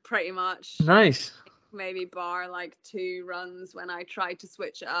yeah, pretty much. Nice. Maybe bar like 2 runs when I tried to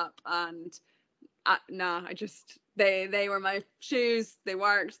switch it up, and I just they were my shoes. They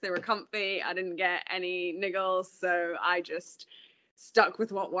worked. They were comfy. I didn't get any niggles, so I just stuck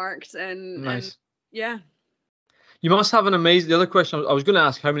with what worked. And nice. And, yeah. You must have an amazing. The other question I was going to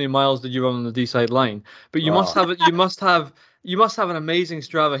ask, how many miles did you run on the D-side line? But you must have it. You must have an amazing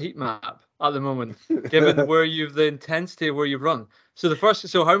Strava heat map at the moment, given where you've the intensity of where you've run. So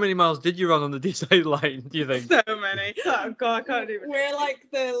how many miles did you run on the D-side line, do you think? So many. Oh God, I can't even. We're like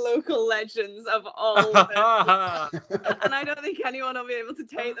the local legends of all of it. And I don't think anyone will be able to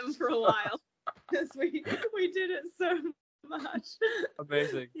take them for a while, because we did it so much.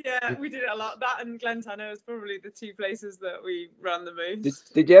 Amazing. Yeah, we did it a lot. That and Glentana was probably the 2 places that we ran the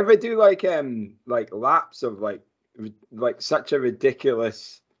most. Did you ever do like laps of like such a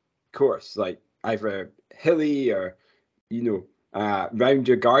ridiculous course, like either hilly or round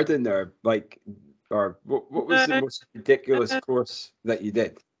your garden, or what was the most ridiculous course that you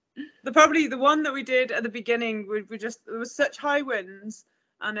did? The one that we did at the beginning, there was such high winds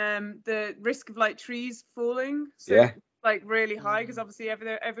and the risk of like trees falling. So like really high, because obviously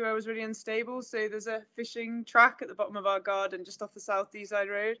everywhere was really unstable. So there's a fishing track at the bottom of our garden just off the South Deeside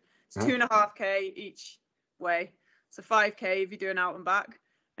Road. It's 2.5k each way, so 5k if you do an out and back.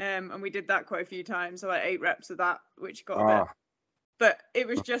 And we did that quite a few times, so like 8 reps of that, which got a bit. But it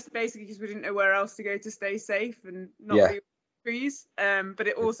was just basically because we didn't know where else to go to stay safe and not be with trees. But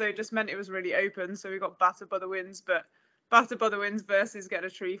it also just meant it was really open, so we got battered by the winds. But battered by the winds versus getting a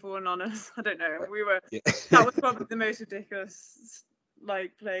tree falling on us, I don't know. That was probably the most ridiculous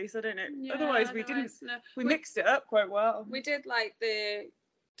like place. I don't know. Yeah, otherwise we didn't. We mixed it up quite well. We did like the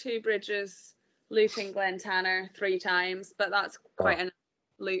 2 bridges looping Glentana 3 times, but that's quite a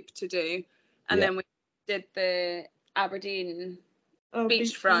loop to do. And then we did the Aberdeen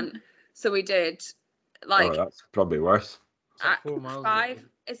beachfront. So we did like that's probably worse. 4 miles 5.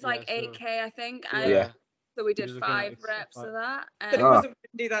 It's like 8k, I think. So we did 5 reps of that. But it wasn't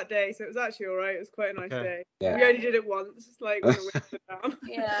windy that day, so it was actually all right. It was quite a nice day. Yeah. We only did it once, like when the wind was down.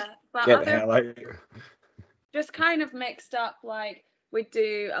 Yeah, but just kind of mixed up. Like we'd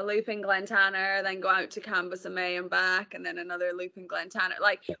do a loop in Glentana, then go out to Canvas and May and back, and then another loop in Glentana.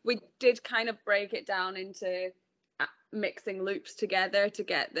 Like we did kind of break it down into mixing loops together to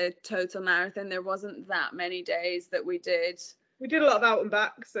get the total marathon. There wasn't that many days that we did We did a lot of out and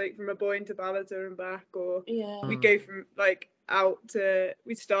backs, like from Aboyne to Ballata and back, or Yeah. we go from like out to,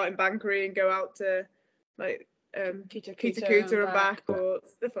 we start in Bankery and go out to like Kita Kuta and back, or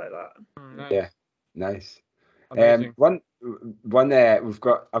stuff like that. Nice. Yeah, nice. Amazing.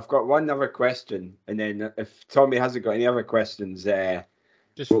 I've got one other question, and then if Tommy hasn't got any other questions,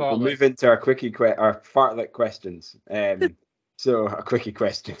 Just we'll move into our our fartlek questions. So a quickie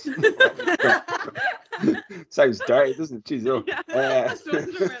question. Sounds dirty, doesn't it? Jeez, oh. I still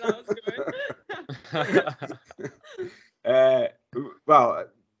don't know where that was going. Well,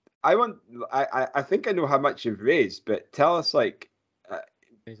 I think I know how much you've raised, but tell us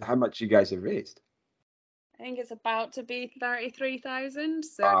how much you guys have raised. I think it's about to be 33,000.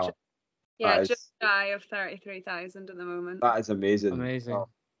 So Wow. just shy of 33,000 at the moment. That is amazing. Amazing.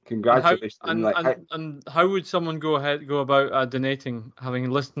 Well, congratulations. And how would someone go about donating, having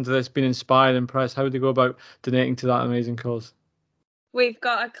listened to this, been inspired, impressed? How would they go about donating to that amazing cause? We've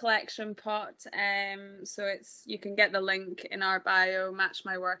got a collection pot, so you can get the link in our bio, Match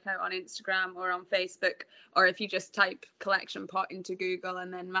My Workout on Instagram or on Facebook, or if you just type collection pot into Google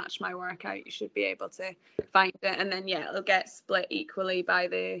and then Match My Workout, you should be able to find it. And then it'll get split equally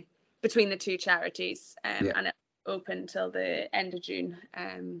between the two charities, and it's open till the end of June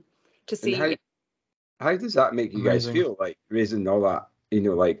to see. And how does that make you guys feel, like raising all that?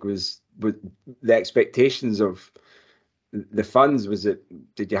 Was the expectations of the funds,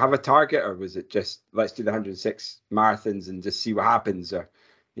 did you have a target, or was it just let's do the 106 marathons and just see what happens, or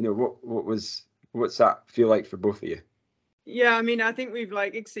what's that feel like for both of you? Yeah, I mean, I think we've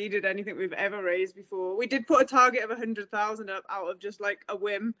exceeded anything we've ever raised before. We did put a target of 100,000 up out of just a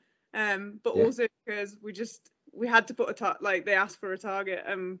whim, but also because we had to put they asked for a target,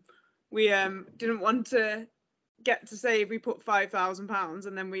 and we didn't want to get to say if we put £5,000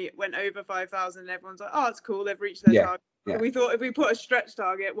 and then we went over 5,000 and everyone's like, oh, it's cool, they've reached their target. Yeah. We thought if we put a stretch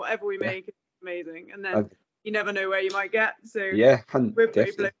target, whatever we make is amazing, and then you never know where you might get. So we're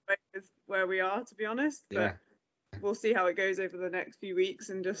pretty blown away with where we are, to be honest. But we'll see how it goes over the next few weeks,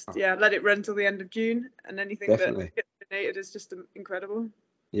 and just let it run till the end of June. And anything that gets donated is just incredible.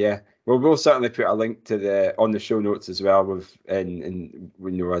 Yeah, well, we'll certainly put a link to on the show notes as well as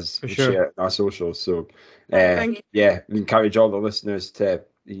we share it in our socials. So we encourage all the listeners to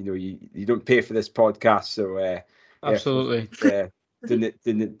you don't pay for this podcast, so absolutely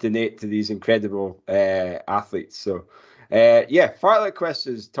donate to these incredible athletes. So fartlek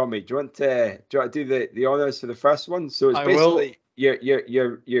questions. Tommy, do you want to do the honors for the first one? So it's basically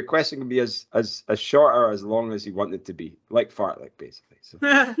your question can be as short or as long as you want it to be, like fartlek basically. So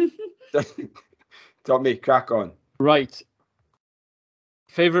Tommy, crack on. Right.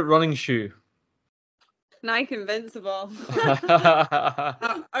 Favorite running shoe? Nike Invincible. I've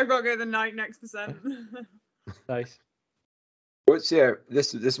got to go the Nike Next Percent. Nice. What's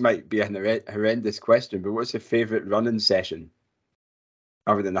this might be a horrendous question, but what's your favorite running session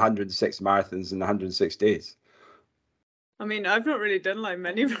other than the 106 marathons and the 106 days? I mean, I've not really done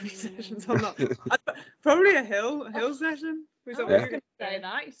many running sessions. Probably a hill session. I was going to say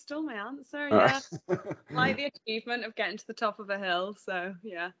that. You stole my answer. Yeah. Like the achievement of getting to the top of a hill. So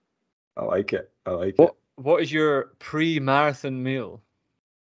yeah. I like it. What is your pre-marathon meal?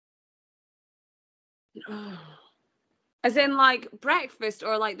 As in breakfast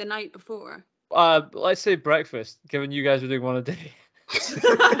or the night before? Let's say breakfast, given you guys are doing one a day.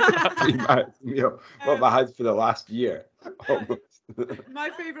 Pre-marathon meal. What I had for the last year. Almost.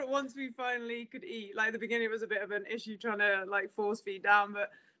 My favourite, once we finally could eat, at the beginning it was a bit of an issue trying to force food down,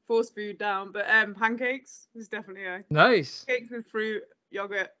 but pancakes was definitely nice. Cakes with fruit,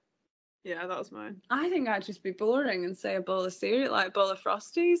 yogurt. Yeah, that was mine. I think I'd just be boring and say a bowl of cereal, a bowl of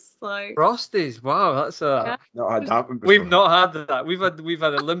Frosties. Frosties, wow, that's not had that one before. We've not had that. We've had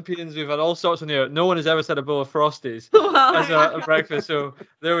Olympians, we've had all sorts on here. No one has ever said a bowl of Frosties as a breakfast. So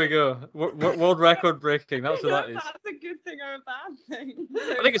there we go. World record breaking. That's what that is. That's a good thing or a bad thing?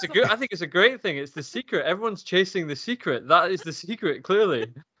 I think it's a great thing. It's the secret. Everyone's chasing the secret. That is the secret,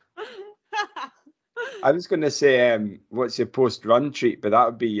 clearly. I was going to say, what's your post-run treat? But that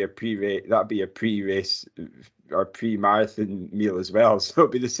would be your pre-race. That'd be your pre-race or pre-marathon meal as well. So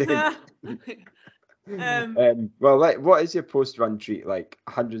it'd be the same. What is your post-run treat?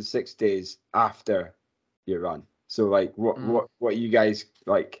 106 days after your run. So what are you guys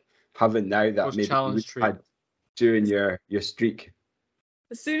having now that maybe you had during your streak?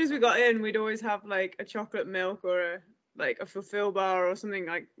 As soon as we got in, we'd always have a chocolate milk or a fulfill bar or something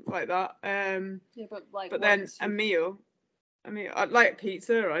like that. But then a meal. I mean, I'd like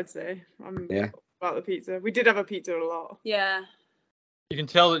pizza, I'd say. I'm about the pizza. We did have a pizza a lot. Yeah. You can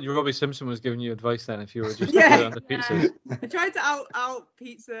tell that Robbie Simpson was giving you advice then if you were just Yeah. put it on the pizzas. I tried to out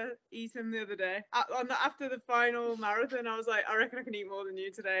pizza eat him the other day. After the final marathon, I was like, I reckon I can eat more than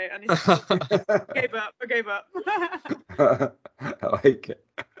you today. And he said, I gave up. I like it.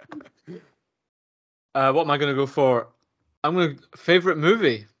 What am I going to go for? I'm going to favorite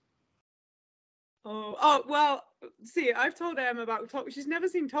movie. Oh well, see, I've told Em about she's never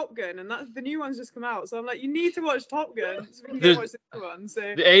seen Top Gun, and that's the new one's just come out. So I'm like, you need to watch Top Gun so we can go watch the new one. So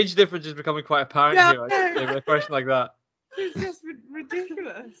The age difference is becoming quite apparent here. I think, with a question like that. it's just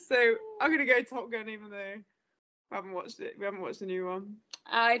ridiculous. So I'm gonna go Top Gun, even though we haven't watched it. We haven't watched the new one.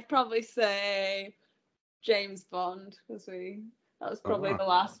 I'd probably say James Bond, because that was probably Oh. the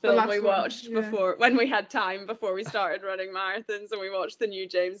last The film last we one, watched yeah. before, when we had time before we started running marathons, and we watched the new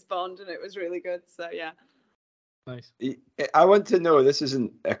James Bond, and it was really good. So yeah. Nice. I want to know, this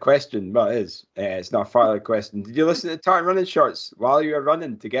isn't a question, but it is. It's not a final question. Did you listen to Tartan Running Shorts while you were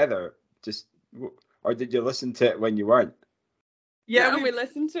running together? Or did you listen to it when you weren't? Yeah, we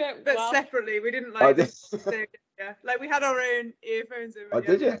listened to it. but well. separately. We didn't Oh, like. did- Yeah, like we had our own earphones. In, Oh,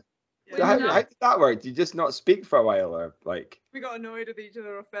 did you? Yeah. So how did that work? Did you just not speak for a while, or like? We got annoyed with each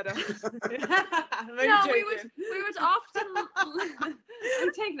other or fed up. No, we would often.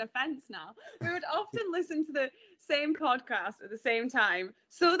 I'm taking offence now. We would often listen to the same podcast at the same time,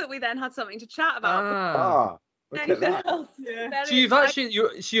 so that we then had something to chat about. Ah, look at Anything that. else? Yeah. Very So you've exciting.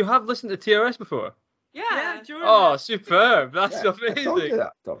 actually you have listened to TRS before? Yeah. during Oh, that. superb! That's Yeah, I told you amazing.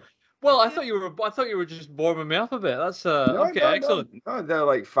 that, Tom. Well, I thought you were just warming me up a bit. That's No, okay, no, excellent. No, they're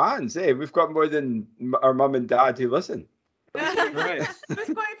like fans. Eh? We've got more than our mum and dad who listen. Right. There's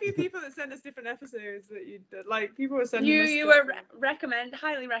quite a few people that send us different episodes that you like. People were sending. us You stuff. were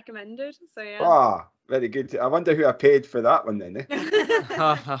highly recommended. So yeah. Ah, very good. I wonder who I paid for that one then.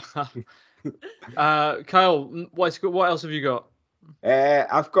 Eh? Kyle, what else have you got?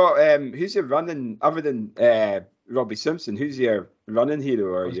 I've got who's your running other than Robbie Simpson? Who's your running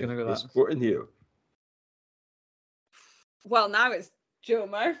hero or was gonna go your that. sporting hero? Well, now it's Joe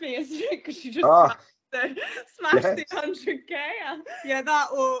Murphy, isn't it? Because she just Ah, smashed yes. the 100K. Yeah, that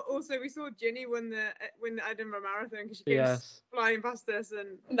or also we saw Ginny win the Edinburgh Marathon because she came Yes. flying past us,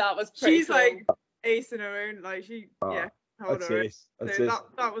 and That was pretty she's cool. like ace in her own. Like she, Ah, held That's her own. it. That's So it.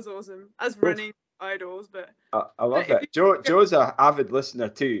 that was awesome as running idols, but I love But if it. Joe's an avid listener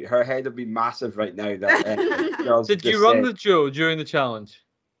too. Her head will be massive right now. That girls Did you just run said. with Joe during the challenge?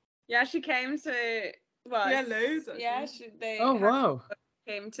 Yeah, she came to. Well, yeah, loads. Actually. yeah, they Oh wow.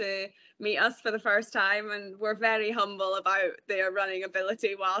 came to meet us for the first time, and were very humble about their running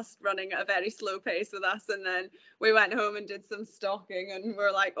ability whilst running at a very slow pace with us. And then we went home and did some stalking, and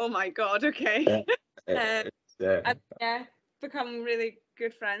we're like, oh my god, okay. And, yeah, become really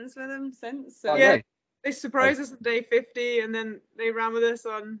good friends with them since. So Oh, Yeah. nice. They surprised us on day 50, and then they ran with us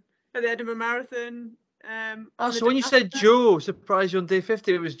at the Edinburgh Marathon. Oh, on so the when day you said after. Joe surprised you on day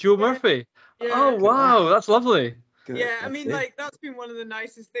 50, it was Joe Yeah. Murphy. Yeah. Oh wow, that's lovely. Yeah, I That's mean, it. like that's been one of the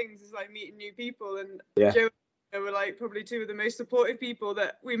nicest things is like meeting new people, and Yeah. Joe and I were like probably two of the most supportive people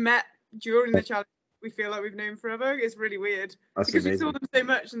that we met during the challenge. We feel like we've known forever. It's really weird That's because we amazing. saw them so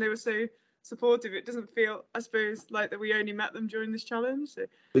much and they were so supportive. It doesn't feel, I suppose, like that we only met them during this challenge. So.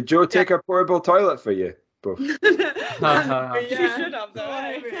 Did Joe take a portable toilet for you both? She Yeah. should have though.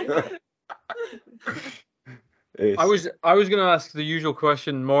 eh? Yes. I was going to ask the usual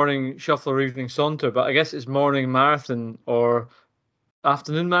question: morning shuffle or evening saunter, but I guess it's morning marathon or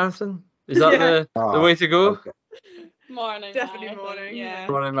afternoon marathon. Is that Yeah. the way to go? Okay. Morning. Definitely marathon, morning, Yeah.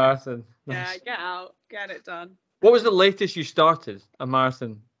 Morning marathon. Yeah, Nice. get out, get it done. What was the latest you started a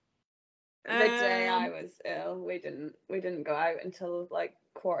marathon? The day I Um, was ill, we didn't go out until like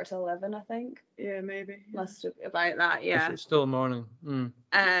 11:15, I think. Yeah, maybe. Must have about that, If yeah. it's still morning. Mm.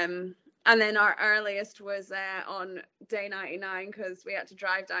 And then our earliest was on day 99 because we had to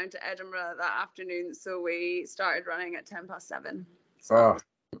drive down to Edinburgh that afternoon, so we started running at 7:10. So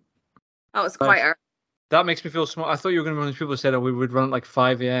Oh, that was quite early. That makes me feel small. I thought you were going to be one of those people who said, we would run at like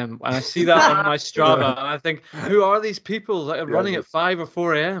 5 a.m. And I see that on my Strava, and I think, who are these people that are running at 5 or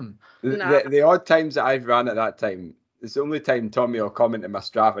 4 a.m.? the odd times that I've ran at that time, it's the only time Tommy will comment in my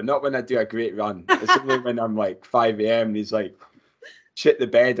Strava. Not when I do a great run. It's only when I'm like 5 a.m. and he's like, shit the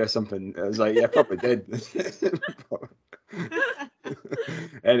bed or something. I was like, yeah, probably did.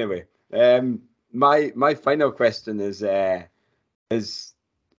 Anyway, my final question is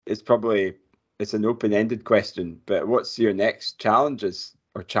probably, it's an open-ended question, but what's your next challenge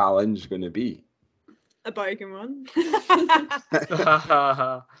going to be? A biking one. That's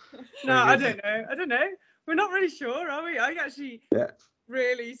No, I don't know. We're not really sure, are we? I actually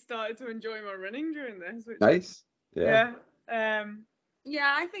really started to enjoy my running during this. Which Nice. Yeah. Yeah.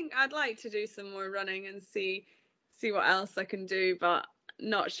 Yeah, I think I'd like to do some more running and see what else I can do, but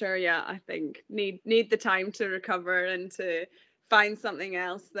not sure yet. I think need the time to recover and to find something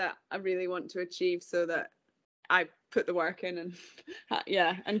else that I really want to achieve, so that I put the work in and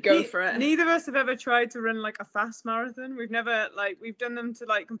and go for it. Neither of us have ever tried to run like a fast marathon. We've never we've done them to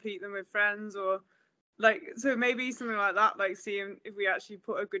like complete them with friends or so maybe something like that, like seeing if we actually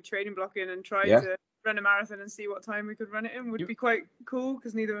put a good training block in and try to run a marathon and see what time we could run it in would be quite cool,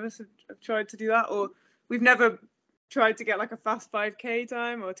 because neither of us have tried to do that, or we've never tried to get like a fast 5k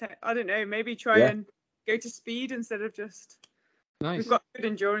time, or I don't know, maybe try and go to speed instead of just nice. We've got good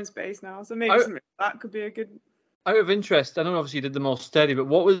endurance base now, so maybe something like that could be a good. Out of interest, I know obviously you did them all steady, but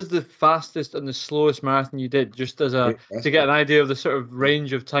what was the fastest and the slowest marathon you did, just as to get an idea of the sort of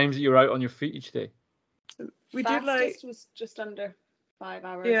range of times that you were out on your feet each day? We did like was just under 5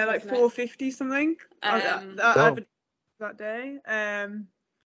 hours. Yeah, like 450 something that day.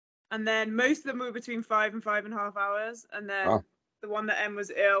 And then most of them were between 5 and 5.5 hours, and then the one that Em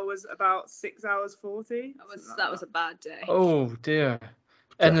was ill was about 6 hours 40. That was a bad day. Oh dear.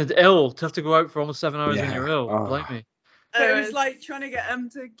 And it's ill to have to go out for almost 7 hours when you're ill. Blimey. So it was like trying to get Em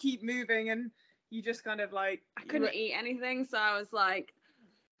to keep moving, and you just kind of like I couldn't eat anything, so I was like,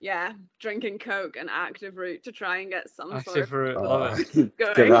 drinking Coke and Active Root to try and get some Active Root, love it.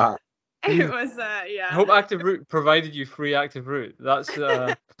 Going. It was I hope Active Root provided you free Active Root. That's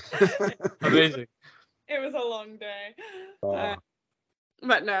amazing. It was a long day.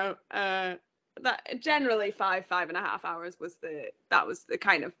 But no, that generally 5.5 hours was the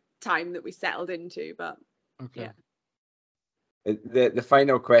kind of time that we settled into. But the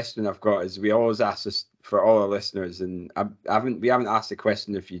final question I've got is, we always ask this for all our listeners, and we haven't asked the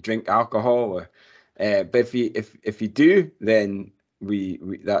question if you drink alcohol, or but if you do, then we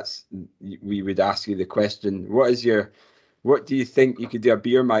would ask you the question: what do you think you could do a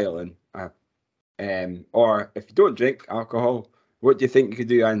beer mile in? Or if you don't drink alcohol, what do you think you could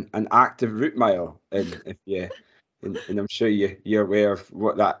do an active route mile in? And I'm sure you're aware of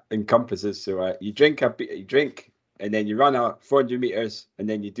what that encompasses. So you drink, and then you run out 400 meters, and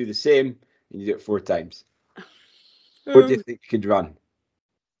then you do the same, and you do it 4 times. What do you think you could run?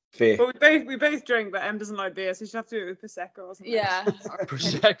 Faye? Well, we both drink, but Em doesn't like beer, so she'd have to do it with Prosecco or something. Yeah.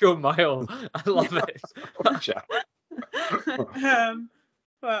 Prosecco mile. I love it.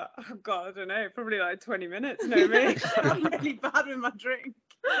 But oh God, I don't know, probably like 20 minutes. No, me. I'm really bad with my drink.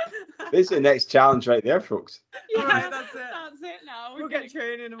 This is the next challenge right there, folks. Yeah, right, that's it. That's it now. We'll get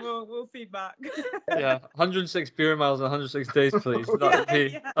training and we'll feed back. Yeah, 106 beer miles in 106 days, please.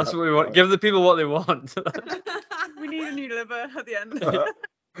 That's what we want. Give the people what they want. We need a new liver at the end.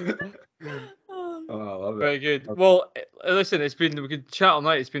 Oh, I love it. Very good. Well, listen, we could chat all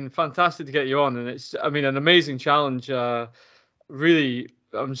night. It's been fantastic to get you on, and it's, I mean, an amazing challenge. Really,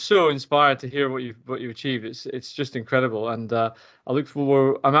 I'm so inspired to hear what you achieved. It's just incredible, and I look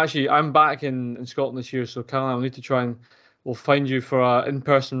forward. I'm back in Scotland this year, so Caroline, I'll need to try and we'll find you for an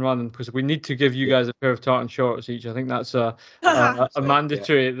in-person run, because we need to give you guys a pair of tartan shorts each. I think that's a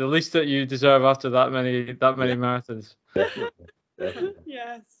mandatory, the least that you deserve after that many marathons. Definitely.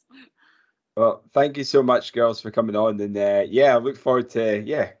 Yes. Well, thank you so much, girls, for coming on, and I look forward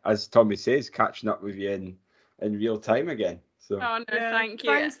to as Tommy says, catching up with you in real time again. So. Oh no, thank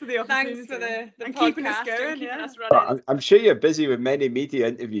you. Thanks for the opportunity. Thanks for the and podcast keeping us going, and keeping us Well, running. I'm sure you're busy with many media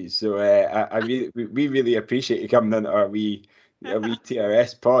interviews, so we really appreciate you coming on our wee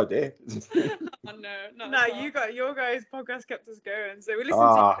TRS pod, eh? Oh no, your guys' podcast kept us going, so we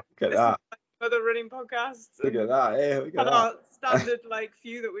listened to other running podcasts. Look at that, eh? Look at that. Our standard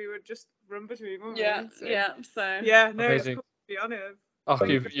few that we would just run between. Yeah. So, So yeah, no, it's amazing. cool to be on it. Oh,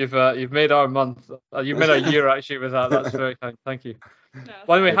 you've made our month. You've made our year actually with that. That's very kind. Thank you. No,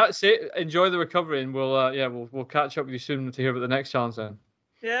 By the way, enjoy the recovery, and we'll catch up with you soon to hear about the next challenge then.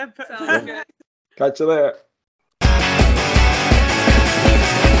 Yeah, sounds good. Catch you later.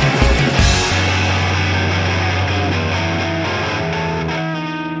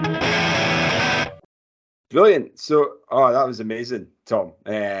 Brilliant. So, that was amazing, Tom.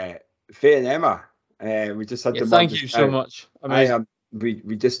 Faye and Emma, we just had them. Thank you so much. Amazing.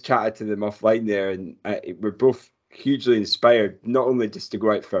 We just chatted to them offline there, and we're both hugely inspired, not only just to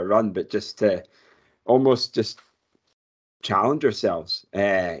go out for a run, but just to almost just challenge ourselves.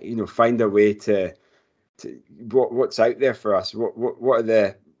 Find a way to what's out there for us. What are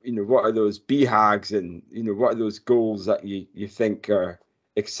the what are those BHAGs, and what are those goals that you think are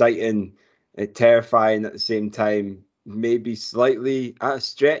exciting, terrifying at the same time, maybe slightly at a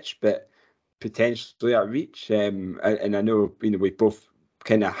stretch, but potentially at reach. And I know we both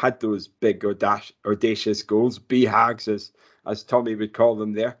kind of had those big audacious goals, BHAGs as Tommy would call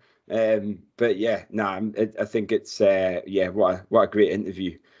them there. But yeah, I think it's what a great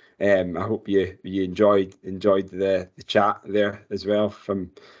interview. I hope you enjoyed the chat there as well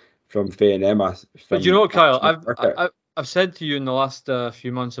from Faye and Emma. But you know what, Kyle, I've said to you in the last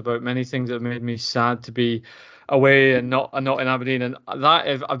few months about many things that have made me sad to be away and not in Aberdeen, and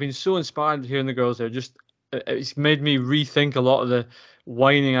that I've been so inspired hearing the girls there. Just it's made me rethink a lot of the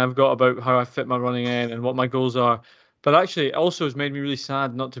whining I've got about how I fit my running in and what my goals are. But actually, it also has made me really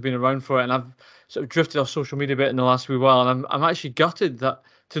sad not to have been around for it, and I've sort of drifted off social media a bit in the last wee while, and I'm actually gutted that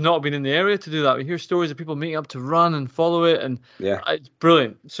to not have been in the area to do that. We hear stories of people meeting up to run and follow it, and it's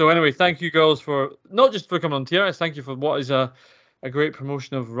brilliant. So anyway, thank you girls for not just for coming on TRS, thank you for what is a great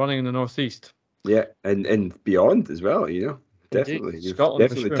promotion of running in the Northeast. Yeah, and beyond as well, definitely. You've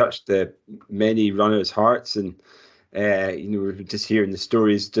definitely touched many runners' hearts, and we're just hearing the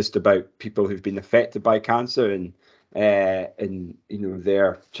stories just about people who've been affected by cancer, and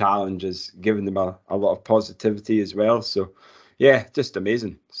their challenges, giving them a lot of positivity as well. So yeah, just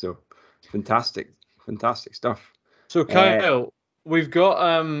amazing. So fantastic stuff. So Kyle, we've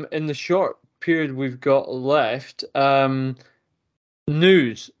got in the short period we've got left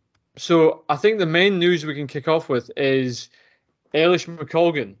news. So I think the main news we can kick off with is Eilish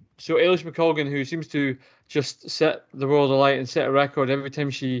McColgan. So Eilish McColgan, who seems to just set the world alight and set a record every time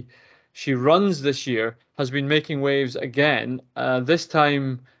she runs this year, has been making waves again. This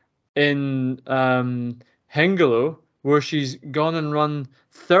time in Hengelo, where she's gone and run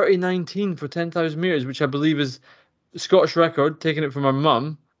 30:19 for 10,000 meters, which I believe is the Scottish record, taking it from her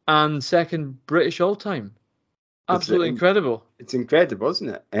mum, and second British all time. Absolutely incredible. It's incredible, isn't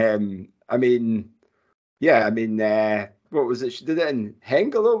it? What was it? She did it in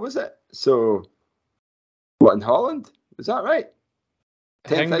Hengelo, was it? So, what, in Holland? Was that right?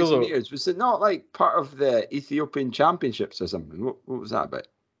 10,000 meters. Was it not like part of the Ethiopian Championships or something? What was that about?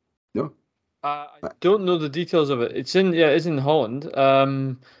 No. I don't know the details of it. It's in Holland. I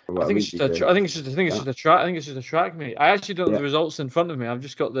think it's just a track meet. I actually don't have the results in front of me. I've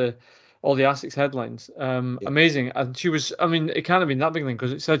just got all the ASICS headlines. Amazing. And she was. I mean, it can't have been that big thing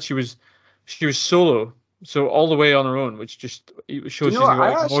because it said she was solo, so all the way on her own, which just shows.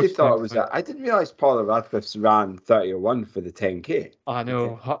 I actually thought it was that. I didn't realize Paula Radcliffe's ran 30:01 for the 10K. I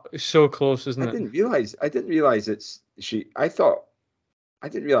know, it's so close, isn't it? I didn't realize it's she. I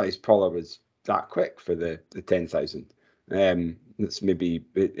didn't realize Paula was that quick for the 10,000. That's maybe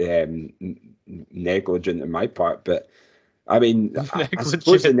negligent on my part, but I mean, I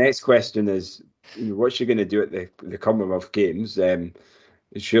suppose the next question is, what's she going to do at the Commonwealth Games?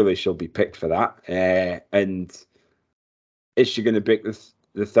 Surely she'll be picked for that. And is she going to break the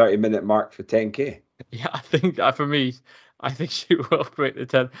 30-minute mark for 10K? Yeah, I think for me, I think she will break the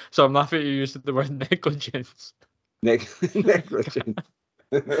 10. So I'm laughing at you using the word negligence. Negligent.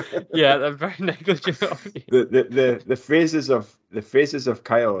 Yeah, they're very negligent of you. The phrases of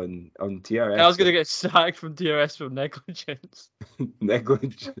Kyle on TRS. I was going to get sacked from TRS for negligence.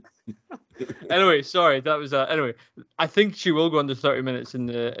 Negligence. Anyway, sorry, that was anyway. I think she will go under 30 minutes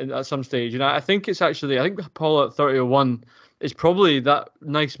at some stage, and I think it's actually Paula at 30:01 is probably that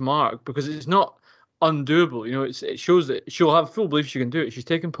nice mark because it's not undoable. It shows that she'll have full belief she can do it. She's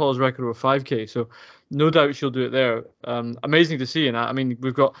taken Paula's record over 5K, so no doubt she'll do it there. Amazing to see. And I mean,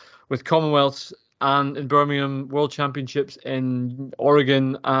 we've got with Commonwealths and in Birmingham, World Championships in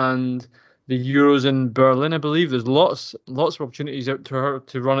Oregon, and the Euros in Berlin. I believe there's lots of opportunities out to her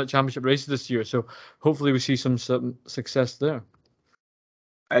to run at championship races this year. So hopefully we see some success there.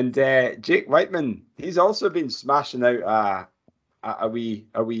 And Jake Whiteman, he's also been smashing out a wee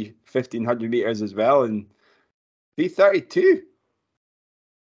 1,500 meters as well, and 3:32.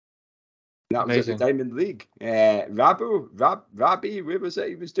 That was at the Diamond League. Rabi, where was it?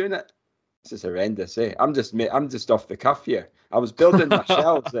 He was doing it. This is horrendous. I'm just off the cuff here. I was building my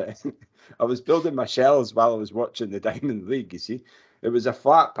shells. I was building my shells while I was watching the Diamond League. You see, it was a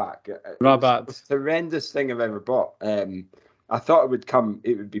flat pack. It was the horrendous thing I've ever bought. I thought it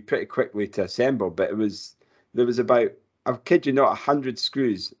would be pretty quickly to assemble, but there was about, I kid you not, 100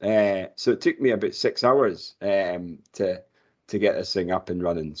 screws. So it took me about 6 hours to get this thing up and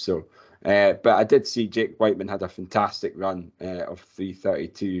running. So, but I did see Jake Whiteman had a fantastic run of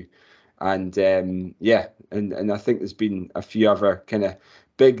 3:32, and and I think there's been a few other kind of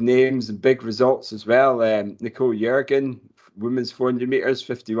big names and big results as well. Nicole Jürgen, women's 400 meters,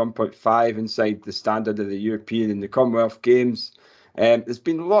 51.5 inside the standard of the European and the Commonwealth Games. There's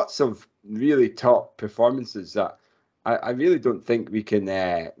been lots of really top performances that I really don't think we can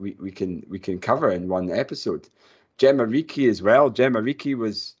cover in one episode. Gemma Ricci as well. Gemma Ricci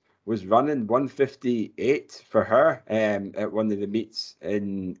was was running 1:58 for her at one of the meets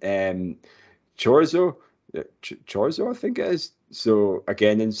in Chorzo, I think it is. So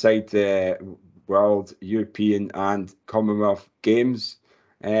again, inside the World, European, and Commonwealth Games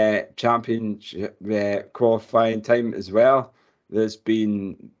championship qualifying time as well. There's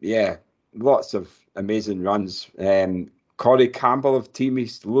been lots of amazing runs. Corey Campbell of Team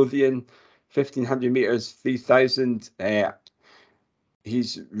East Lothian, 1500 meters, 3000.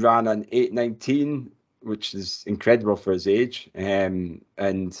 He's ran an 8:19, which is incredible for his age. And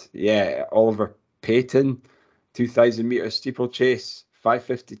Oliver Payton, 2000 meters steeplechase,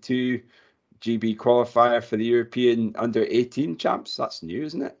 5:52. GB qualifier for the European under 18 champs. That's new,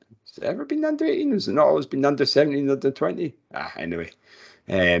 isn't it? Has it ever been under 18? Has it not always been under 17, under 20? Anyway.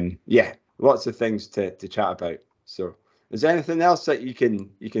 Lots of things to chat about. So is there anything else that you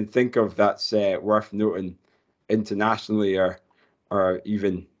can think of that's worth noting internationally or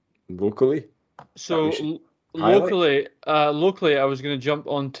even locally? So locally, I was going to jump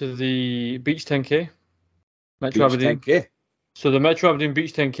onto the Beach 10K. Metro Aberdeen. 10K. So the Metro Aberdeen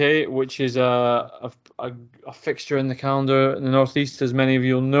Beach 10K, which is a fixture in the calendar in the Northeast, as many of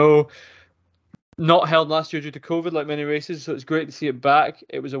you will know, not held last year due to COVID, like many races. So it's great to see it back.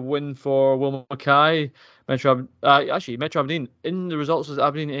 It was a win for Will Mackay. Metro Aberdeen. In the results was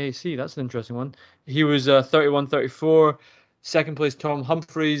Aberdeen AAC. That's an interesting one. He was 31-34. Second place Tom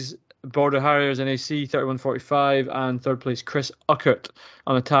Humphreys, Border Harriers NAC 31-45, and third place Chris Uckert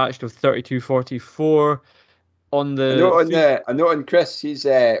unattached of 32-44. On the I know on Chris, he's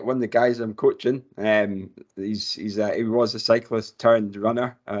one of the guys I'm coaching. He was a cyclist turned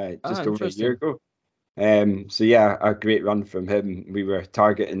runner just over a year ago. A great run from him. We were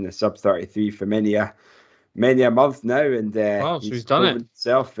targeting the sub 33 for many a month now, and so he's done it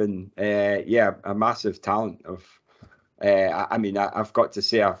himself. And a massive talent of. I've got to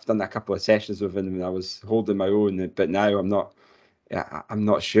say I've done a couple of sessions with him and I was holding my own, but now I'm not. I'm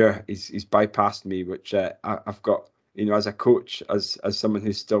not sure. He's bypassed me, which I've got, as a coach, as someone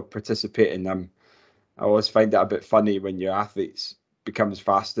who's still participating. I always find it a bit funny when your athletes becomes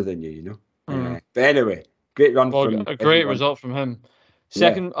faster than you, But anyway, great run from a great everyone. Result from him.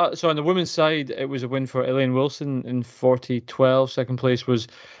 Second, so on the women's side, it was a win for Elaine Wilson in 40-12. Second place was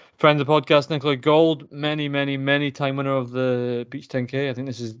friend of the podcast, Nicola Gold, many time winner of the Beach 10K. I think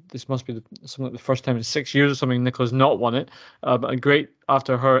this must be something like the first time in 6 years or something Nicola's not won it. But great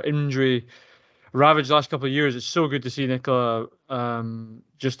after her injury ravaged last couple of years. It's so good to see Nicola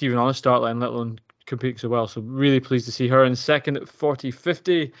just even on a start line, let alone compete so well. So really pleased to see her in second at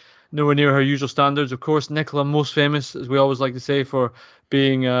 40-50. Nowhere near her usual standards. Of course, Nicola most famous, as we always like to say, for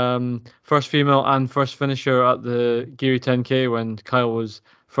being first female and first finisher at the Geary 10K when Kyle was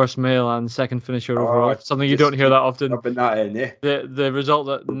first male and second finisher overall. Something you don't hear that often. The result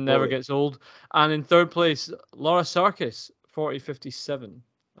that never gets old. And in third place, Laura Sarkis, 40-57.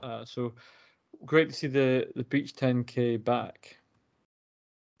 So great to see the Beach 10K back.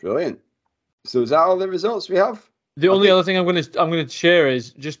 Brilliant. So is that all the results we have? The only other thing I'm going to share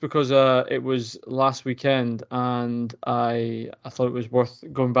is just because it was last weekend and I thought it was worth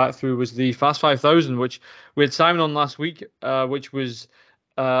going back through was the Fast 5000, which we had Simon on last week, which was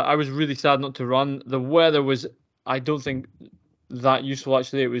I was really sad not to run. The weather was, I don't think, that useful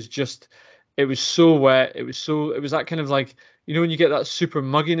actually. It was so wet. It was that kind of like, when you get that super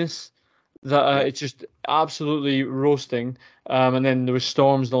mugginess that it's just absolutely roasting. And then there was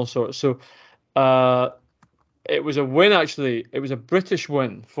storms and all sorts. So it was a win, actually. It was a British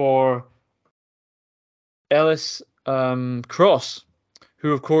win for Ellis Cross,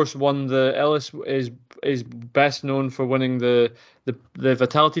 who, of course, won the Ellis is best known for winning the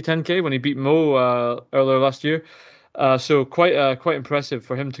Vitality 10K when he beat Mo earlier last year. So quite impressive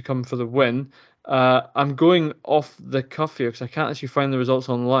for him to come for the win. I'm going off the cuff here because I can't actually find the results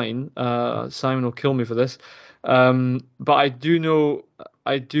online. Simon will kill me for this. But I do know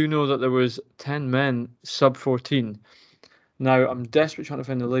that there was 10 men sub 14. Now I'm desperate trying to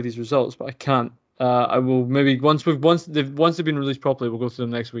find the ladies' results, but I can't. I will maybe once they've been released properly, we'll go through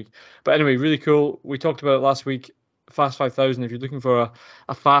them next week. But anyway, really cool. We talked about it last week. Fast 5000. If you're looking for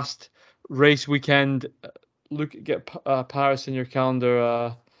a fast race weekend, get Paris in your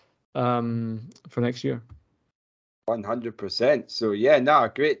calendar for next year. 100%. So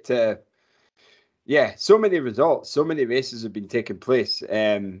great. So many results, so many races have been taking place,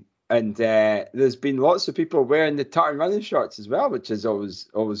 and there's been lots of people wearing the tartan running shorts as well, which is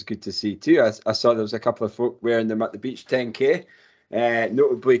always good to see too. I saw there was a couple of folk wearing them at the Beach 10K.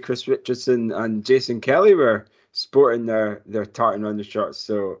 Notably, Chris Richardson and Jason Kelly were sporting their tartan running shorts.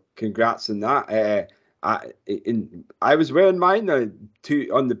 So congrats on that. I was wearing mine on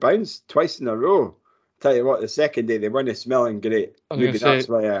the bounce twice in a row. Tell you what, the second day they weren't smelling great. Maybe that's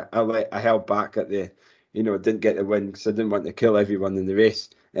why I held back at the, didn't get the win because I didn't want to kill everyone in the race.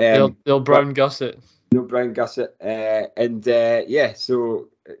 They'll brown gusset. No brown gusset.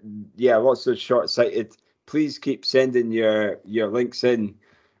 Lots of short-sighted. Please keep sending your links in.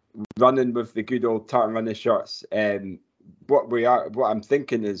 Running with the good old Tartan Runner shorts. What I'm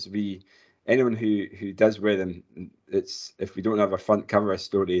thinking is anyone who does wear them, it's if we don't have a front cover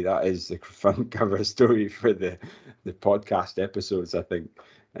story, that is the front cover story for the podcast episodes, I think.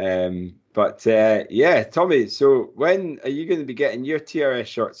 Tommy, so when are you going to be getting your TRS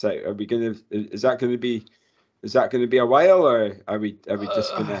shorts out? Is that going to be a while, or are we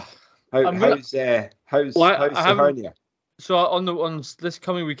just gonna how's the hernia? So on this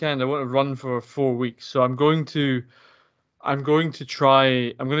coming weekend I want to run for 4 weeks, so I'm going to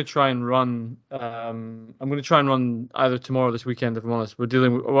try and run either tomorrow or this weekend, if I'm honest.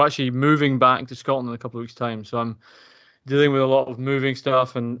 We're actually moving back to Scotland in a couple of weeks' time, so I'm dealing with a lot of moving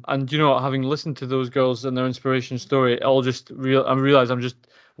stuff, and having listened to those girls and their inspiration story, I realize I'm just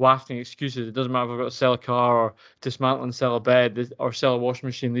wafting excuses. It doesn't matter if I've got to sell a car or dismantle and sell a bed or sell a washing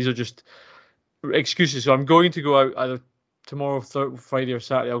machine. These are just excuses. So I'm going to go out either tomorrow, Friday or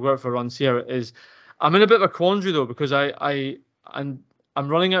Saturday. I'll go out for a run, see how it is. I'm in a bit of a quandary though, because I'm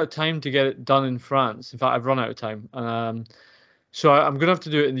running out of time to get it done in France. In fact, I've run out of time. So I'm going to have to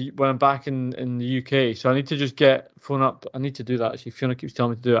do it when I'm back in the UK. So I need to just phone up. I need to do that actually. Fiona keeps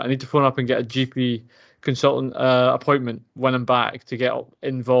telling me to do it. I need to phone up and get a GP consultant appointment when I'm back to get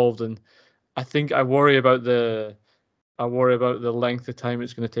involved. And I think I worry about the length of time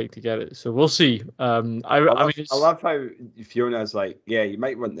it's going to take to get it. So we'll see. I love how Fiona's like, yeah, you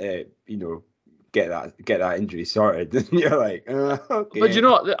might want to, get that injury sorted. And you're like, okay. But you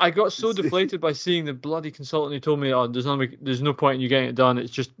know what? I got so deflated by seeing the bloody consultant who told me, oh, there's no point in you getting it done.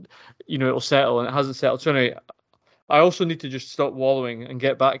 It's just, it'll settle, and it hasn't settled. So anyway, I also need to just stop wallowing and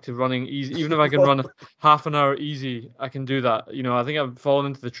get back to running easy. Even if I can run half an hour easy, I can do that. I think I've fallen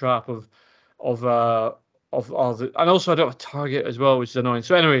into the trap of all the, and also I don't have a target as well, which is annoying.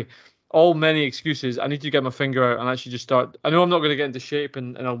 So anyway, many excuses. I need to get my finger out and actually just start. I know I'm not going to get into shape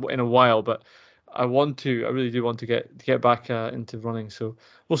in a while, but I really do want to get back into running. So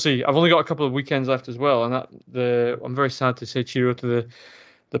we'll see. I've only got a couple of weekends left as well, and I'm very sad to say cheerio to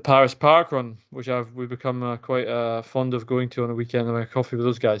the Paris Park Run, which we've become quite fond of going to on a weekend and having a coffee with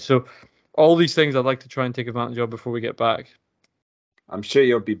those guys. So all these things I'd like to try and take advantage of before we get back. I'm sure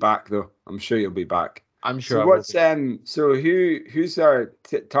you'll be back though. I'm sure you'll be back. I'm sure. So who's our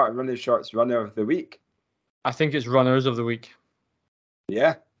Tartan Runner Shorts runner of the week? I think it's runners of the week.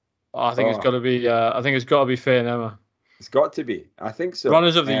 Yeah. I think it's got to be. I think it's got to be Faye and Emma. It's got to be. I think so.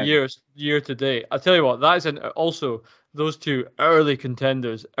 Runners of the year to date. I tell you what, that is also those two early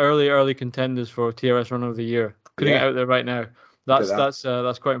contenders for TRS Runner of the Year. Putting it out there right now.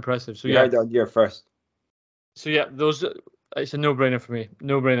 That's quite impressive. So yeah, on year first. So yeah, it's a no-brainer for me.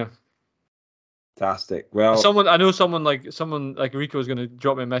 No-brainer. Fantastic. Well, I know someone like Rico is going to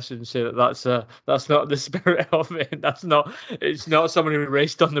drop me a message and say that's not the spirit of it. It's not someone who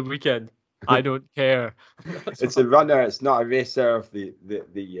raced on the weekend. I don't care. It's a runner. It's not a racer of the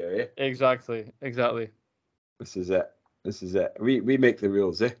year. Eh? Exactly. This is it. We make the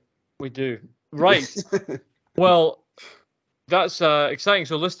rules, eh? We do. Right. Well, that's exciting.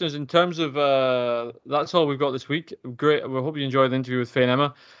 So, listeners, in terms of that's all we've got this week. Great. We hope you enjoyed the interview with Faye and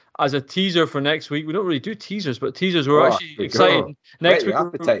Emma. As a teaser for next week, we don't really do teasers, but teasers we're actually excited.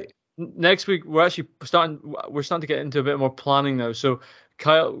 Next week we're actually starting to get into a bit more planning now. So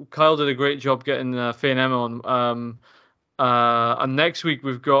Kyle did a great job getting Faye and Emma on. And next week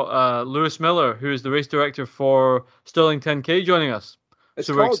we've got Lewis Miller, who is the race director for Stirling 10K, joining us.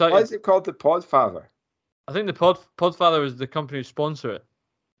 We're excited. Why is it called the Podfather? I think the Podfather is the company who sponsor it.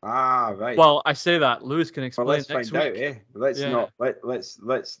 Ah, right. Well, I say that Lewis can explain. Well, let's next find week. out.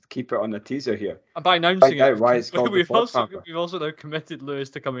 Let's keep it on the teaser here. And by announcing it, why it's called we've also now committed Lewis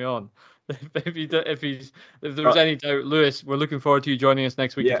to coming on. if there's any doubt, Lewis, we're looking forward to you joining us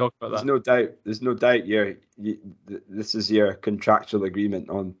next week to talk about that. There's no doubt. This is your contractual agreement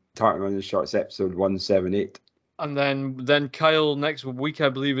on Tartan Running Shorts episode 178. And then Kyle next week, I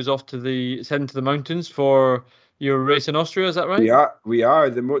believe, is heading to the mountains for your race in Austria. Is that right? We are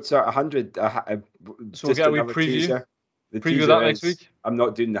the Mozart 100. So we'll get a wee preview. Preview that next week. I'm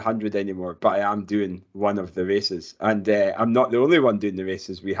not doing the 100 anymore, but I am doing one of the races, and I'm not the only one doing the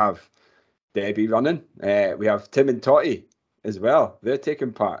races. We have Debbie running. We have Tim and Totty as well. They're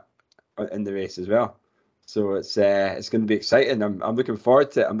taking part in the race as well. So it's going to be exciting. I'm looking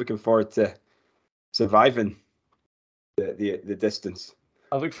forward to it. I'm looking forward to surviving the distance.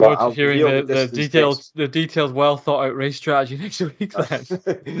 I look forward Well, to hearing I'll the detailed, well thought out race strategy next week.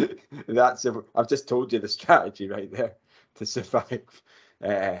 Then I've just told you the strategy right there to survive.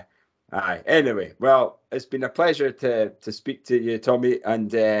 Anyway, well, it's been a pleasure to speak to you, Tommy,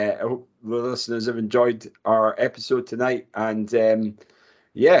 and I hope the listeners have enjoyed our episode tonight. And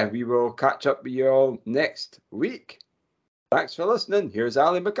we will catch up with you all next week. Thanks for listening. Here's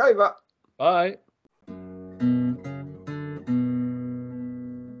Ali McIver. Bye.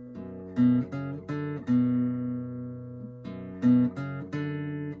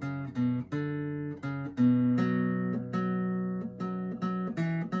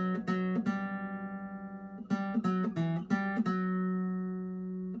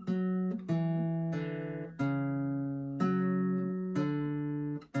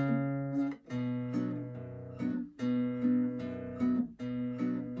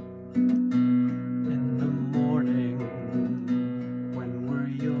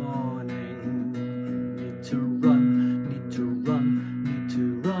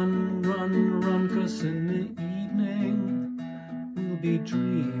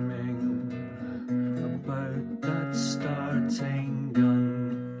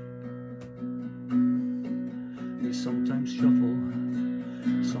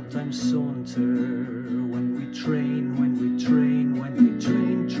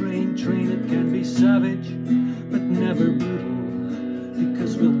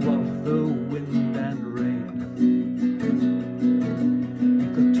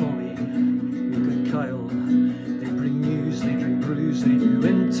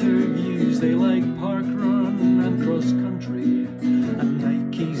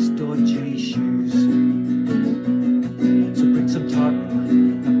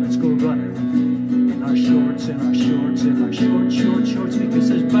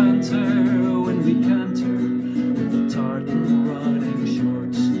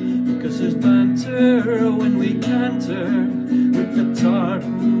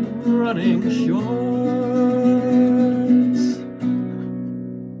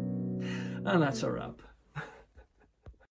 And that's a wrap.